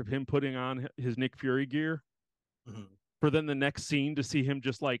montage of him putting on his Nick Fury gear, mhm. for then the next scene to see him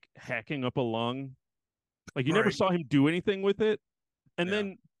just like hacking up a lung. Like you never Right. saw him do anything with it. And Yeah,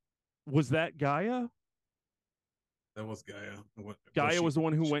 then was that Gaia? that was Gaia. What was Gaia she? was the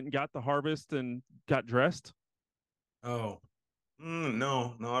one who went and got the harvest and got dressed. Oh,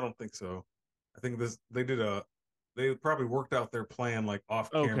 no, no, I don't think so. I think this they probably worked out their plan like off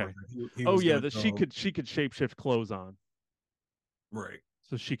camera. Okay. He Oh was yeah, gonna that go she could shapeshift clothes on, right.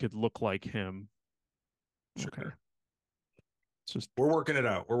 so she could look like him. Okay. Sure. It's just We're working it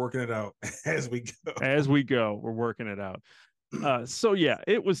out. We're working it out as we go. as we go, we're working it out. So yeah,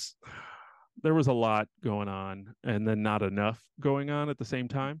 it was there was a lot going on and then not enough going on at the same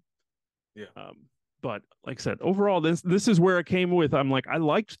time. Yeah. Um, but like I said, overall, this is where it came with. I'm like, I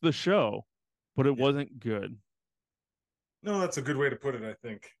liked the show, but it Yeah. wasn't good. No, that's a good way to put it, I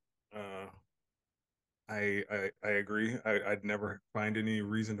think. Uh, I agree. I'd never find any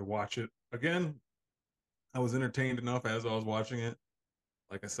reason to watch it again. I was entertained enough as I was watching it.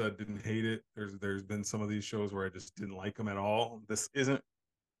 Like I said, didn't hate it. There's been some of these shows where I just didn't like them at all. This isn't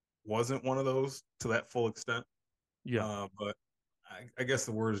wasn't one of those to that full extent. Yeah. But I guess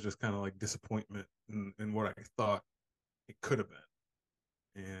the word is just kind of like disappointment in what I thought it could have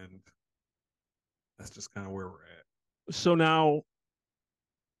been, and that's just kind of where we're at. So now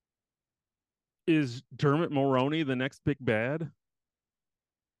is Dermot Mulroney the next big bad?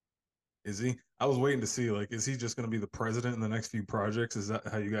 Is he? I was waiting to see, like, is he just going to be the president in the next few projects? Is that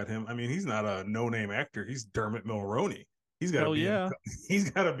how you got him? I mean, he's not a no-name actor. He's Dermot Mulroney. He's got to Hell be in. yeah. He's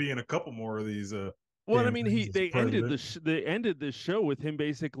got to be in a couple more of these Well, I damn mean, things as president. they ended this show with him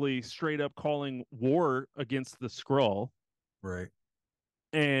basically straight up calling war against the Skrull, Right.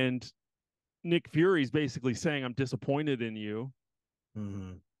 and Nick Fury's basically saying, "I'm disappointed in you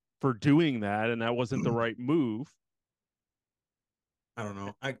Mm-hmm. for doing that, and that wasn't the right move." I don't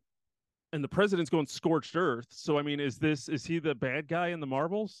know. I And the president's going scorched earth. So, I mean, is he the bad guy in the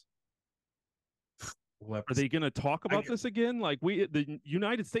Marvels? Are they going to talk I about this again? Like the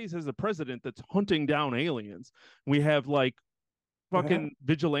United States has a president that's hunting down aliens. We have like fucking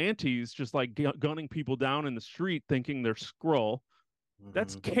vigilantes just like gunning people down in the street thinking they're Skrull.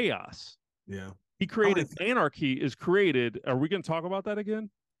 That's mm-hmm. chaos. Yeah. He created anarchy is created. Are we going to talk about that again?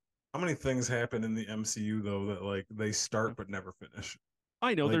 How many things happen in the MCU though that like they start but never finish?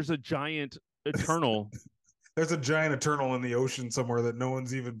 I know Like there's a giant eternal. there's a giant eternal in the ocean somewhere that no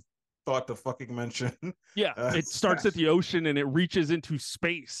one's even thought to fucking mention. Yeah, it starts at the ocean and it reaches into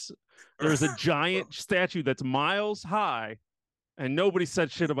space. There's a giant statue that's miles high, and nobody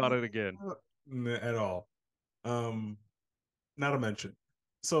said shit about it again. At all. Not a mention.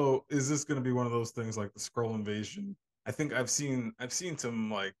 So is this going to be one of those things like the Skrull invasion? I think I've seen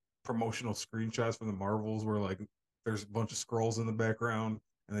some like promotional screenshots from the Marvels where like there's a bunch of Skrulls in the background,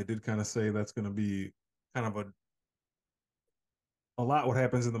 and they did kind of say that's going to be kind of a lot. What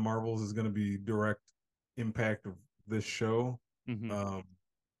happens in the Marvels is going to be direct impact of this show. Mm-hmm.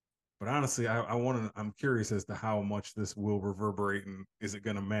 But honestly, I want to. I'm curious as to how much this will reverberate, and is it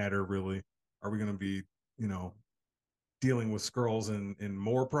going to matter really? Are we going to be, you know, dealing with Skrulls in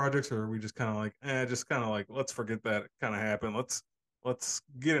more projects, or are we just kind of like, just kind of like let's forget that kind of happened. Let's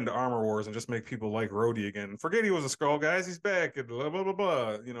get into Armor Wars and just make people like Rhodey again. Forget he was a Skrull, guys. He's back. And blah blah blah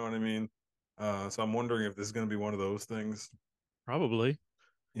blah. You know what I mean? So I'm wondering if this is going to be one of those things. Probably.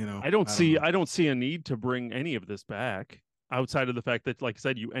 You know, I don't see a need to bring any of this back outside of the fact that, like I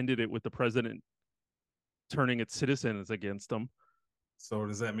said, you ended it with the president turning its citizens against them. So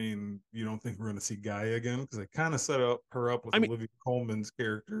does that mean you don't think we're going to see Gaia again? Because they kind of set her up with I mean, Olivia Colman's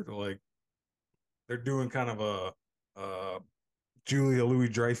character to like they're doing kind of a Julia Louis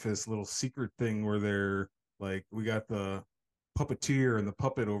Dreyfus little secret thing where they're like, we got the puppeteer and the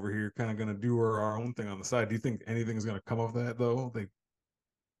puppet over here, kind of going to do our own thing on the side. Do you think anything's going to come of that though?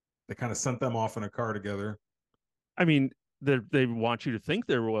 They kind of sent them off in a car together. I mean, they want you to think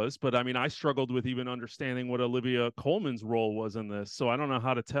there was, but I mean, I struggled with even understanding what Olivia Colman's role was in this. So I don't know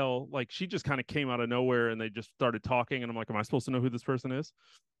how to tell. Like, she just kind of came out of nowhere and they just started talking, and I'm like, am I supposed to know who this person is?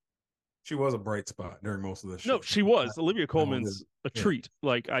 She was a bright spot during most of the show. No, she was. Olivia Colman's a Yeah. treat.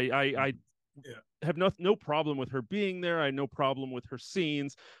 Like, I Yeah. have no problem with her being there. I had no problem with her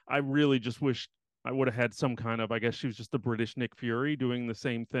scenes. I really just wished I would have had some kind of, I guess she was just the British Nick Fury doing the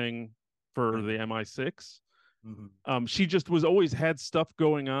same thing for the MI6. Mm-hmm. She just was always had stuff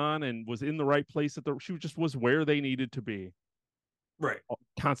going on and was in the right place she just was where they needed to be Right.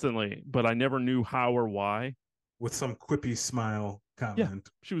 constantly, but I never knew how or why. With some quippy smile Yeah, comment.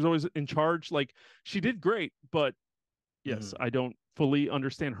 she was always in charge. Like, she did great, but yes, I don't fully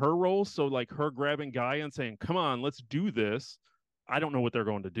understand her role. So like her grabbing Gaia and saying, "Come on, let's do this." I don't know what they're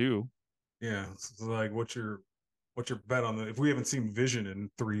going to do. Yeah, so like what's your bet on the if we haven't seen Vision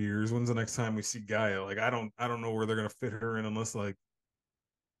in 3 years, when's the next time we see Gaia? Like I don't know where they're gonna fit her in unless like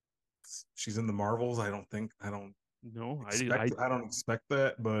she's in the Marvels. No, I don't expect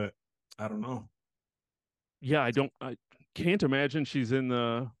that, but I don't know. Yeah, I can't imagine she's in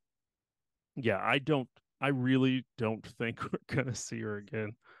the. Yeah, I really don't think we're gonna see her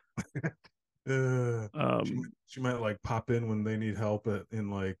again. She might like pop in when they need help in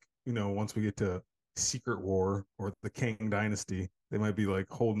like, once we get to Secret War or the Kang Dynasty, they might be like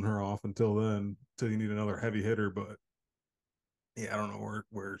holding her off until then, until you need another heavy hitter. But Yeah, I don't know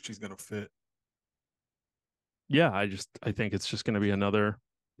where she's gonna fit. Yeah, I think it's just going to be another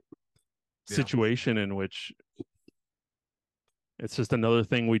Yeah. situation in which it's just another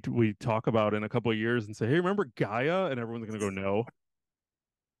thing we talk about in a couple of years and say, "Hey, remember Gaia?" And everyone's going to go, "No."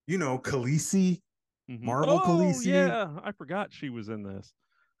 Khaleesi, Marvel Oh Khaleesi, yeah, I forgot she was in this.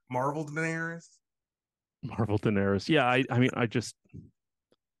 Marvel Daenerys. Marvel Daenerys. Yeah, I mean,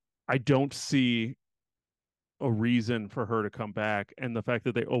 I don't see a reason for her to come back, and the fact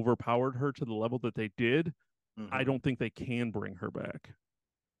that they overpowered her to the level that they did, I Mm-hmm. don't think they can bring her back.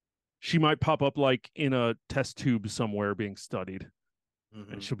 She might pop up like in a test tube somewhere being studied, and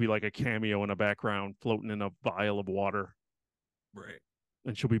Mm-hmm. she'll be like a cameo in a background floating in a vial of water, Right.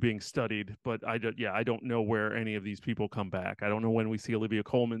 and she'll be being studied. But yeah, I don't know where any of these people come back. I don't know when we see Olivia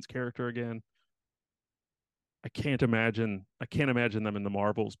Colman's character again. I can't imagine them in the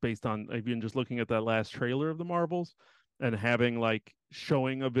Marvels based on even just looking at that last trailer of the Marvels and having like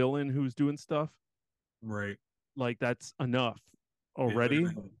showing a villain who's doing stuff. Right. Like that's enough Yeah, they're already.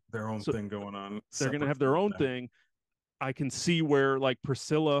 gonna have their own So thing going on they're gonna separate have from their own that. thing. I can see where like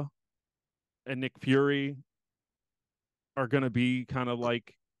Priscilla and Nick Fury are gonna be kind of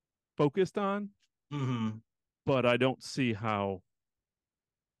like focused on, Mm-hmm. but I don't see how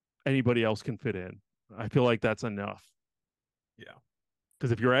anybody else can fit in. I feel like that's enough. Yeah.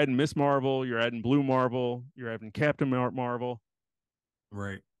 Because if you're adding Miss Marvel, you're adding Blue Marvel, you're adding Captain Marvel,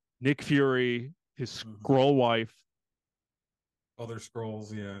 Right. Nick Fury, his Mm-hmm. Skrull wife, Other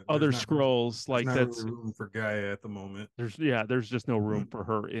scrolls, yeah. other Skrulls, There's like not really that's room for Gaia at the moment. there's just no room for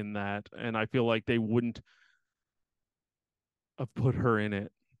her in that, and I feel like they wouldn't have put her in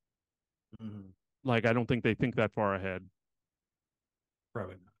it. Mm-hmm. Like I don't think they think that far ahead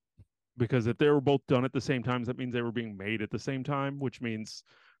Probably not. because if they were both done at the same time, that means they were being made at the same time, which means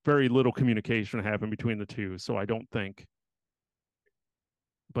very little communication happened between the two. So I don't think,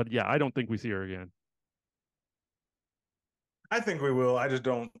 but yeah, I don't think we see her again. I think we will. I just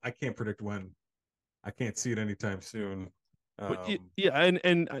don't. I can't predict when. I can't see it anytime soon. But Um, yeah,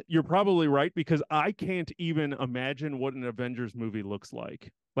 and you're probably right because I can't even imagine what an Avengers movie looks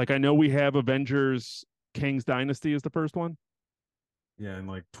like. Like I know we have Avengers Kang's Dynasty is the first one. yeah, in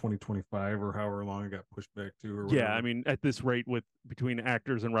like 2025 or however long it got pushed back to or Yeah, I whatever. mean at this rate with between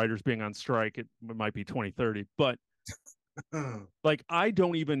actors and writers being on strike, it might be 2030. But like I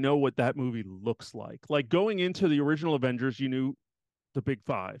don't even know what that movie looks like. Like going into the original Avengers, you knew the big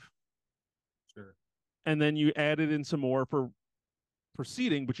five, Sure. and then you added in some more for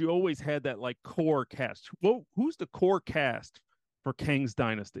proceeding, but you always had that like core cast. Well, who's the core cast for Kang's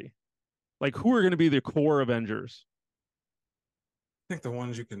Dynasty? Like who are going to be the core Avengers? I think the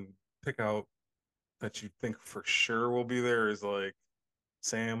ones you can pick out that you think for sure will be there is like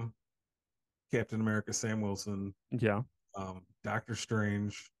Sam, Captain America, Sam Wilson, Yeah, Doctor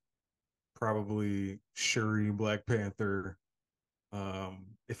Strange, probably Shuri, Black Panther.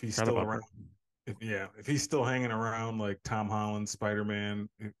 If he's forgot still about around, her. if he's still hanging around, like Tom Holland, Spider Man,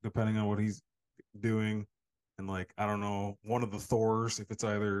 depending on what he's doing, and like I don't know, one of the Thors. If it's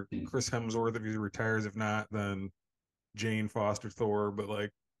either Chris Hemsworth if he retires, if not, then Jane Foster Thor. But like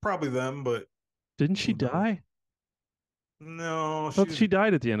probably them. But Didn't she who knows? die? No, I thought she's she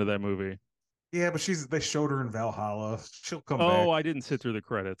died at the end of that movie. yeah, but they showed her in Valhalla. She'll come Oh, back. I didn't sit through the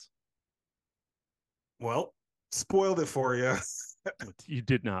credits. Well, spoiled it for you. You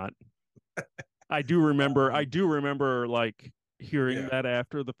did not. I do remember. I do remember like hearing Yeah, that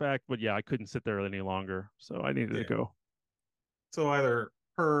after the fact, but yeah, I couldn't sit there any longer, so I needed to yeah. go. So either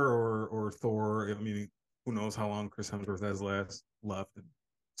her or Thor. I mean, who knows how long Chris Hemsworth has left.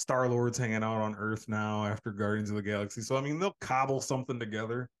 Star Lord's hanging out on Earth now after Guardians of the Galaxy. So I mean, they'll cobble something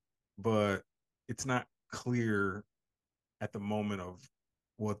together, but it's not clear at the moment of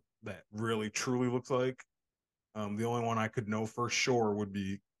what that really truly looks like. The only one I could know for sure would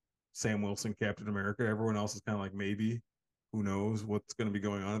be Sam Wilson, Captain America. Everyone else is kind of like maybe. Who knows what's going to be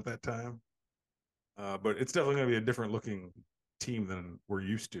going on at that time? But it's definitely going to be a different looking team than we're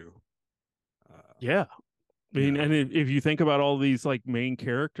used to. Uh, Yeah, I you mean, and know, if you think about all these like main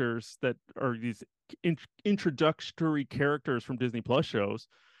characters that are these introductory characters from Disney Plus shows,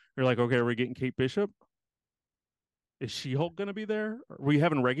 you're like, okay, are we getting Kate Bishop? Is She Hulk going to be there? Are we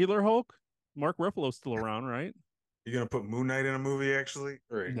having regular Hulk? Mark Ruffalo's still around, right? you're going to put Moon Knight in a movie, actually,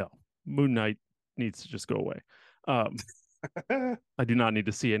 right? No, Moon Knight needs to just go away. Um, I do not need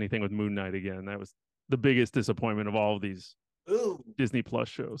to see anything with Moon Knight again. That was the biggest disappointment of all of these Ooh, Disney Plus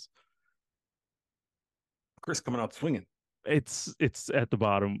shows. Chris coming out swinging. It's at the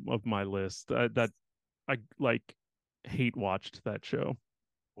bottom of my list. I like hate watched that show.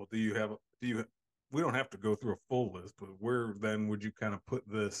 Well, do you have? Do you? we don't have to go through a full list, but where then would you kind of put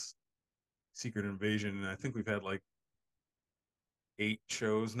this Secret Invasion? And I think we've had like 8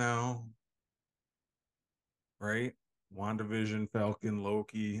 shows now, right? WandaVision, Falcon,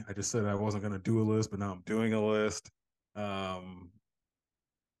 Loki. I just said I wasn't going to do a list, but now I'm doing a list. Um,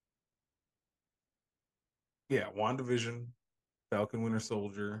 yeah, WandaVision, Falcon, Winter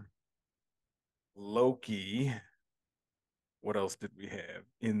Soldier, Loki. What else did we have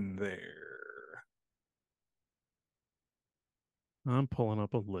in there? I'm pulling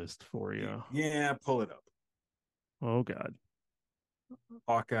up a list for you. Yeah, pull it up. Oh God.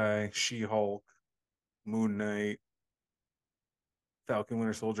 Hawkeye, She-Hulk, Moon Knight, Falcon,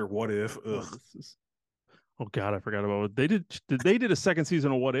 Winter Soldier. What if? Oh, Ugh. this is. Oh God, I forgot about it. They did. They did a second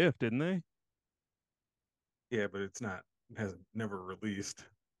season of What If, didn't they? Yeah, but it's not. It hasn't never released.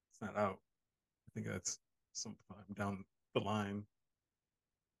 It's not out. I think that's sometime down the line.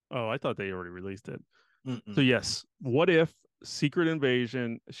 Oh, I thought they already released it. So Mm-mm. yes, What If, Secret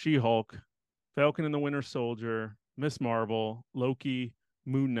Invasion, She-Hulk, Falcon and the Winter Soldier, Miss Marvel, Loki,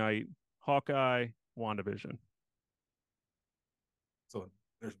 Moon Knight, Hawkeye, WandaVision. So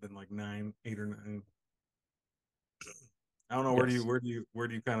there's been like 9, 8 or 9. I don't know Yes. where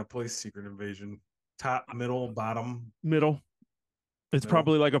do you kind of place Secret Invasion? Top, middle, bottom, Middle. It's middle.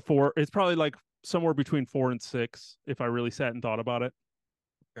 probably like a 4. It's probably like somewhere between 4 and 6 if I really sat and thought about it.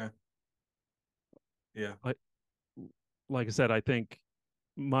 Okay. Yeah. Like like I said, I think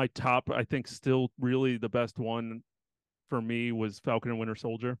my top, I think still really the best one for me was Falcon and Winter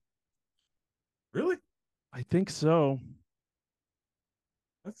Soldier. Really? I think so.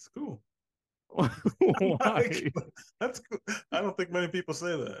 That's cool. Why? Like, that's cool. I don't think many people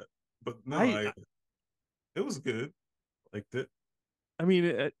say that, but no, I I it was good. Liked it. I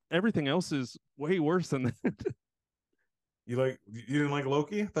mean everything else is way worse than that. You didn't like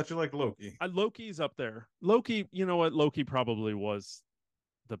Loki? I thought you liked Loki. Loki's up there. Loki, you know what? Loki probably was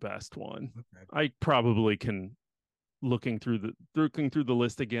the best one. Okay. I probably can looking through the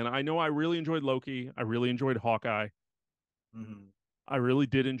list again. I know I really enjoyed Loki. I really enjoyed Hawkeye. Mm-hmm. I really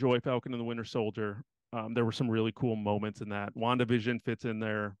did enjoy Falcon and the Winter Soldier. There were some really cool moments in that. WandaVision fits in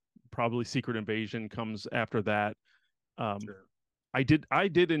there. Probably Secret Invasion comes after that. Um, Sure. I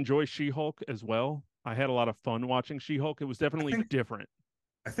did enjoy She-Hulk as well. I had a lot of fun watching She-Hulk. It was I definitely think different.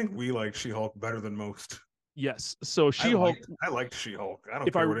 I think we like She-Hulk better than most. Yes. So She-Hulk, I liked She-Hulk. I don't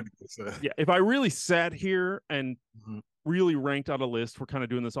if I care what anybody says. yeah, if I really sat here and Mm-hmm. really ranked out a list, we're kind of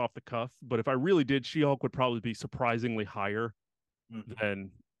doing this off the cuff, but if I really did, She-Hulk would probably be surprisingly higher Mm-hmm.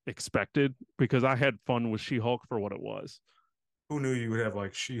 than expected because I had fun with She-Hulk for what it was. Who knew you would have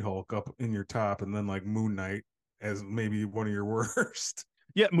like She-Hulk up in your top and then like Moon Knight as maybe one of your worst?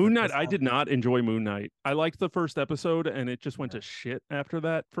 Yeah, Moon Knight, That's I not, did not enjoy Moon Knight. I liked the first episode and it just went yeah. to shit after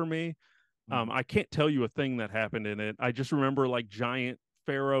that for me. Mm-hmm. I can't tell you a thing that happened in it. I just remember like giant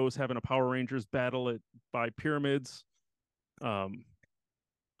pharaohs having a Power Rangers battle it by pyramids. Um,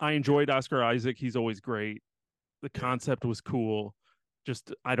 I Yeah, enjoyed Oscar Isaac. He's always great. The yeah. concept was cool.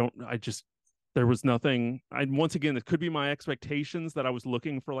 Just I don't I just there was nothing. I once again it could be my expectations that I was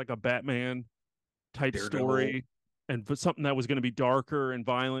looking for like a Batman type Daredevil. story and for something that was going to be darker and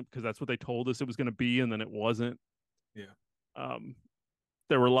violent because that's what they told us it was going to be and then it wasn't. Yeah. Um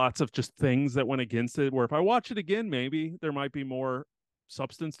there were lots of just things that went against it where if I watch it again maybe there might be more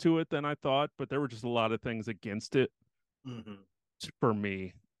substance to it than I thought, but there were just a lot of things against it Mm-hmm. for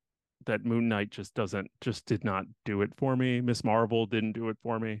me that Moon Knight just did not do it for me. Miss Marvel didn't do it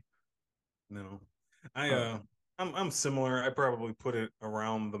for me. No. I Uh, I'm similar. I probably put it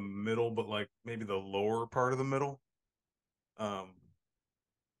around the middle, but like maybe the lower part of the middle. Um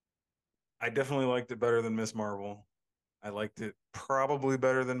I definitely liked it better than Miss Marvel. I liked it probably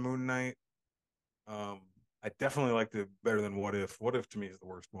better than Moon Knight. Um, I definitely liked it better than What If. What If to me is the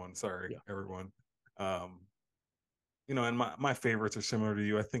worst one. Sorry, yeah, everyone. Um, and my favorites are similar to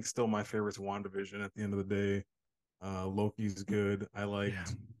you. I think still my favorite's WandaVision at the end of the day. Loki's good. yeah,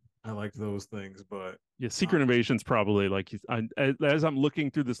 I liked those things, but yeah. um, Secret Invasion's probably like as I'm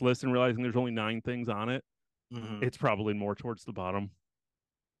looking through this list and realizing there's only 9 things on it, mhm. it's probably more towards the bottom.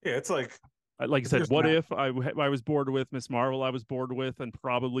 Yeah, it's like Like I if said, there's what not, if I was bored with Miss Marvel? I was bored with, and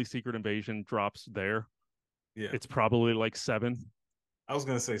probably Secret Invasion drops there. yeah, It's probably like 7. I was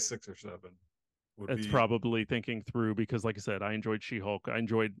gonna say 6 or 7 would It's be probably thinking through because, like I said, I enjoyed She-Hulk. I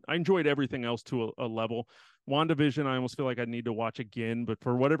enjoyed everything else to a level. WandaVision, I almost feel like I need to watch again, but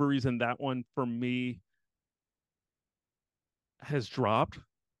for whatever reason, that one for me has dropped.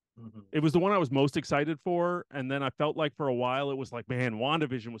 mhm. It was the one I was most excited for, and then I felt like for a while it was like, man,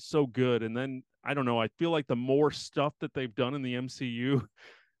 WandaVision was so good, and then I don't know. I feel like the more stuff that they've done in the MCU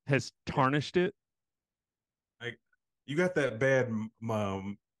has Yeah, tarnished it. you got that bad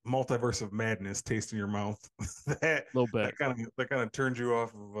multiverse of madness taste in your mouth that A little bit. that kind of turns you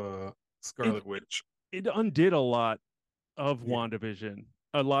off of It Scarlet Witch. it undid a lot of Yeah. WandaVision.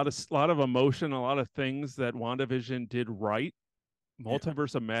 A lot of emotion, a lot of things that WandaVision did right. Yeah.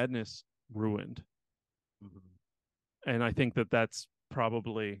 Multiverse of Madness ruined. Mhm. And I think that that's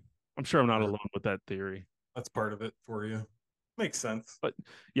probably, I'm sure I'm not Or alone with that theory. that's part of it for you. Makes sense. But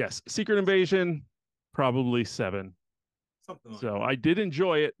yes, Secret Invasion, probably 7. Something like So that. I did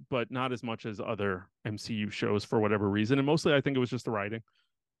enjoy it, but not as much as other MCU shows for whatever reason. And mostly I think it was just the writing,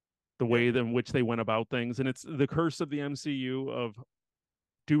 the Yeah. way in which they went about things. And it's the curse of the MCU of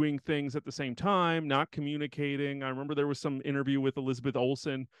doing things at the same time, not communicating. I remember there was some interview with Elizabeth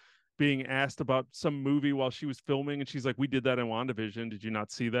Olsen being asked about some movie while she was filming, and she's like, "We did that in WandaVision. Did you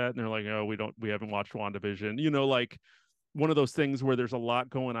not see that?" And they're like, "Oh, we haven't watched WandaVision." Like one of those things where there's a lot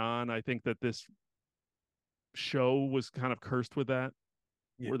going on. I think that this show was kind of cursed with that,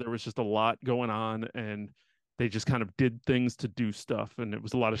 Yeah. where there was just a lot going on, and they just kind of did things to do stuff, and it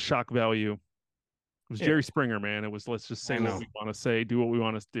was a lot of shock value. It was Yeah. Jerry Springer, man. It was, let's just say I what know. we want to say, do what we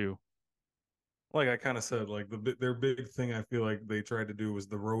want to do. Like I kind of said, like their big thing I feel like they tried to do was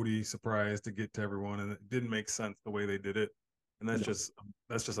the roadie surprise to get to everyone, and it didn't make sense the way they did it. And No.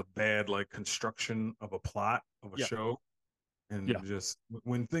 that's just a bad like construction of a plot of a Yeah. show. Yeah. And just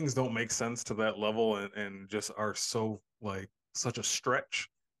when things don't make sense to that level and just are so like such a stretch,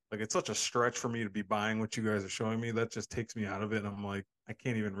 like it's such a stretch for me to be buying what you guys are showing me, that just takes me out of it, and I'm like, I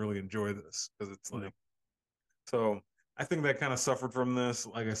can't even really enjoy this because it's No. like, so I think that kind of suffered from this.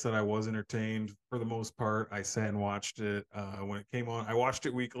 Like I said, I was entertained for the most part. I sat and watched it when it came on. I watched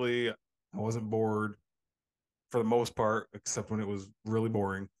it weekly. I wasn't bored for the most part, except when it was really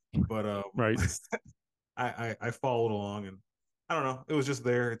boring. But Right. I followed along, and I don't know. It was just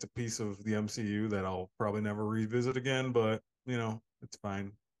there. It's a piece of the MCU that I'll probably never revisit again. But it's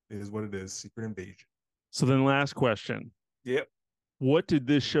fine. It is what it is. Secret Invasion. So then, last question: Yep. what did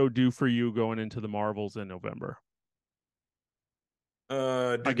this show do for you going into the Marvels in November?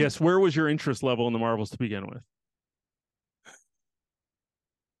 I Didn't guess where was your interest level in the Marvels to begin with?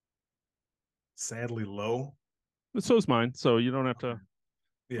 sadly low. So is mine. So you don't have Okay. to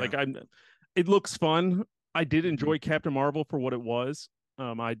Yeah. like. I'm. It looks fun. I did Mhm. enjoy Captain Marvel for what it was.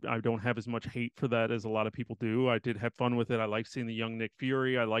 I don't have as much hate for that as a lot of people do. I did have fun with it. I liked seeing the young Nick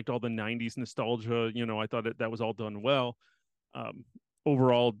Fury. I liked all the '90s nostalgia. I thought that was all done well. Um,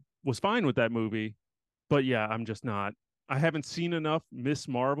 Overall, was fine with that movie. But yeah, I'm just not. I haven't seen enough Miss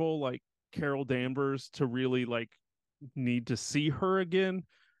Marvel, like Carol Danvers, to really like need to see her again.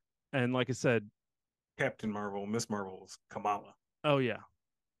 And like I said, Captain Marvel, Miss Marvel's Kamala. oh yeah.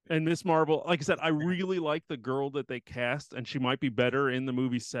 And Miss Marvel, like I said, I really like the girl that they cast, and she might be better in the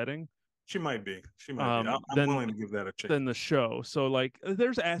movie setting She might be. She might be. I'm than willing to give that a chance. the show. So like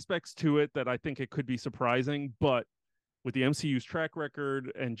there's aspects to it that I think it could be surprising, but with the MCU's track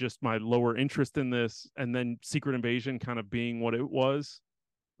record and just my lower interest in this, and then Secret Invasion kind of being what it was,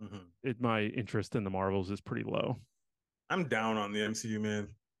 Hmm. my interest in the Marvels is pretty low. I'm down on the MCU, man.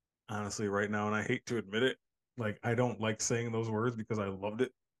 Honestly, right now, and I hate to admit it. Like, I don't like saying those words because I loved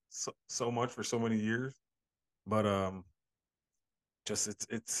it so much for so many years. But just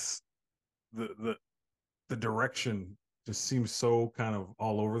it's the the direction just seems so kind of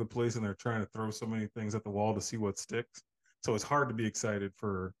all over the place, and they're trying to throw so many things at the wall to see what sticks. So it's hard to be excited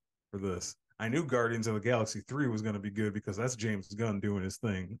for this. I knew Guardians of the Galaxy 3 was going to be good because that's James Gunn doing his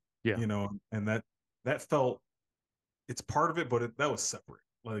thing, Yeah. and that felt, it's part of it, but that was separate.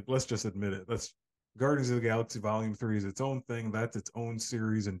 Like, let's just admit it. That's Guardians of the Galaxy Volume 3 is its own thing. That's its own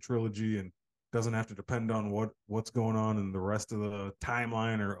series and trilogy, and doesn't have to depend on what's going on in the rest of the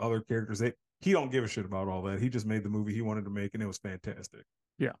timeline or other characters. He don't give a shit about all that. He just made the movie he wanted to make, and it was fantastic.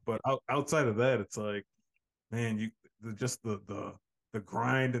 Yeah. But outside of that, it's like, man, just the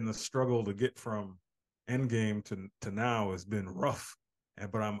grind and the struggle to get from Endgame to now has been rough.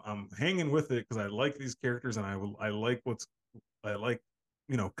 But I'm hanging with it because I like these characters, and I like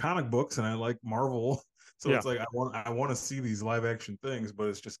comic books, and I like Marvel. So Yeah. it's like I want to see these live action things, but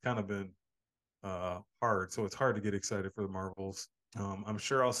it's just kind of been hard. So it's hard to get excited for the Marvels. I'm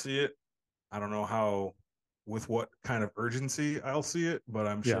sure I'll see it. I don't know how, with what kind of urgency I'll see it, but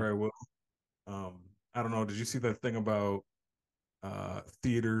I'm Yeah. sure I will. I don't know. Did you see that thing about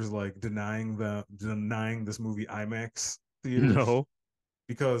theaters like denying this movie IMAX theaters No.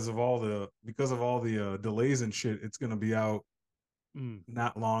 because of all the delays and shit? It's gonna be out Mm.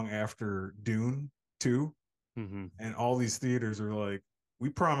 not long after Dune 2, Mm-hmm. and all these theaters are like, we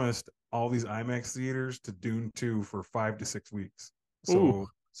promised all these IMAX theaters to Dune 2 for 5 to 6 weeks. Ooh.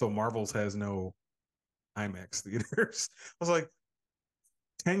 So Marvel's has no IMAX theaters. I was like,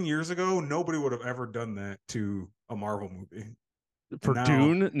 10 years ago, nobody would have ever done that to a Marvel movie. And For now,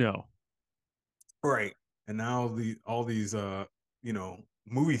 Dune, no. right. And now all these you know,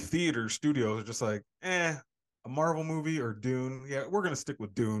 movie theater studios are just like, a Marvel movie or Dune. Yeah, we're gonna stick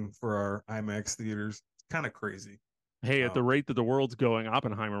with Dune for our IMAX theaters. It's kind of crazy. Hey, at Um, the rate that the world's going,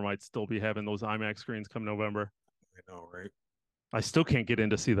 Oppenheimer might still be having those IMAX screens come November. I know, right? I still can't get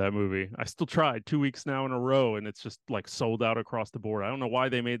in to see that movie. I still tried 2 weeks now in a row, and it's just like sold out across the board. I don't know why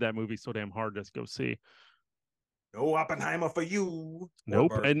they made that movie so damn hard to go see. No Oppenheimer for you or Nope.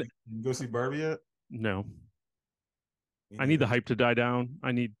 Barbie. And You go see Barbie yet? no, Me I need the neither. hype to die down.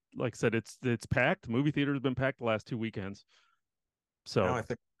 I need, like I said, it's packed. Movie theater has been packed the last 2 weekends. Now So I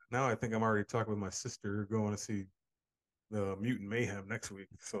think now I think I'm already talking with my sister going to see the Mutant Mayhem next week.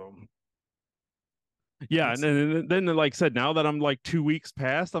 So yeah, and it's then like I said, now that I'm like 2 weeks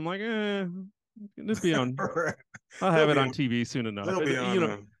past, I'm like, it'll be on. I'll it'll have it be on on TV soon enough. it'll be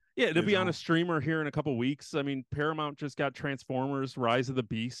on Yeah, it'll be on a digital. streamer here in a couple weeks. I mean, Paramount just got Transformers: Rise of the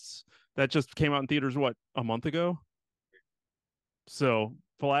Beasts. That just came out in theaters what, a month ago. So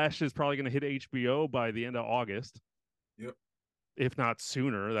Flash is probably going to hit HBO by the end of August, Yep. if not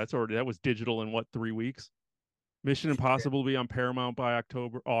sooner. That was digital in what, 3 weeks. Mission Impossible will be on Paramount by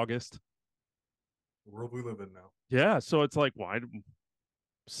August. The world we live in now. Yeah, so it's like, why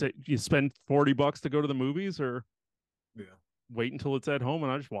say you spend $40 to go to the movies, or Yeah. wait until it's at home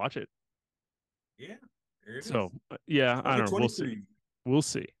and I just watch it? Yeah. There it is. So yeah, I don't know. We'll see. 2023. We'll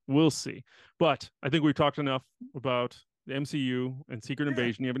see. We'll see. But I think we've talked enough about the MCU and Secret Yeah.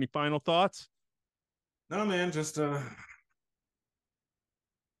 Invasion. You have any final thoughts? No, man, just I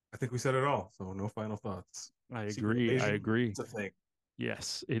think we said it all. So no final thoughts. I Secret agree. I Invasion, agree. it's a thing.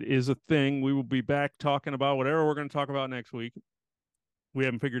 Yes, it is a thing. We will be back talking about whatever we're going to talk about next week. We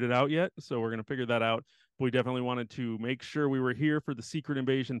haven't figured it out yet, so we're going to figure that out. But we definitely wanted to make sure we were here for the Secret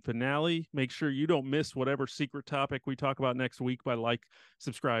Invasion finale. Make sure you don't miss whatever secret topic we talk about next week by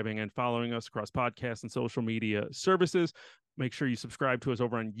subscribing, and following us across podcasts and social media services. Make sure you subscribe to us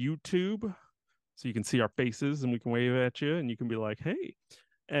over on YouTube so you can see our faces and we can wave at you and you can be like, hey.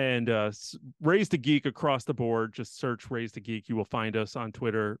 And Raise the Geek across the board. Just search Raise the Geek. You will find us on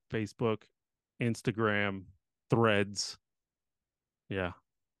Twitter, Facebook, Instagram, Threads. Yeah.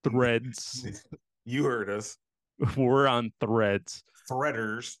 Threads. You heard us. We're on Threads.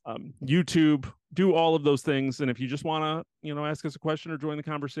 Threaders. YouTube. Do all of those things. And if you just want to, ask us a question or join the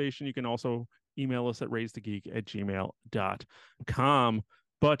conversation, you can also email us at raisethegeek@gmail.com.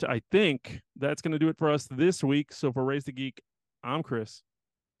 But I think that's going to do it for us this week. So for Raise the Geek, I'm Chris.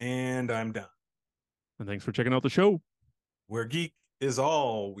 And I'm Don. And thanks for checking out the show. Where geek is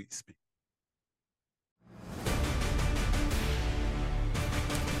all we speak.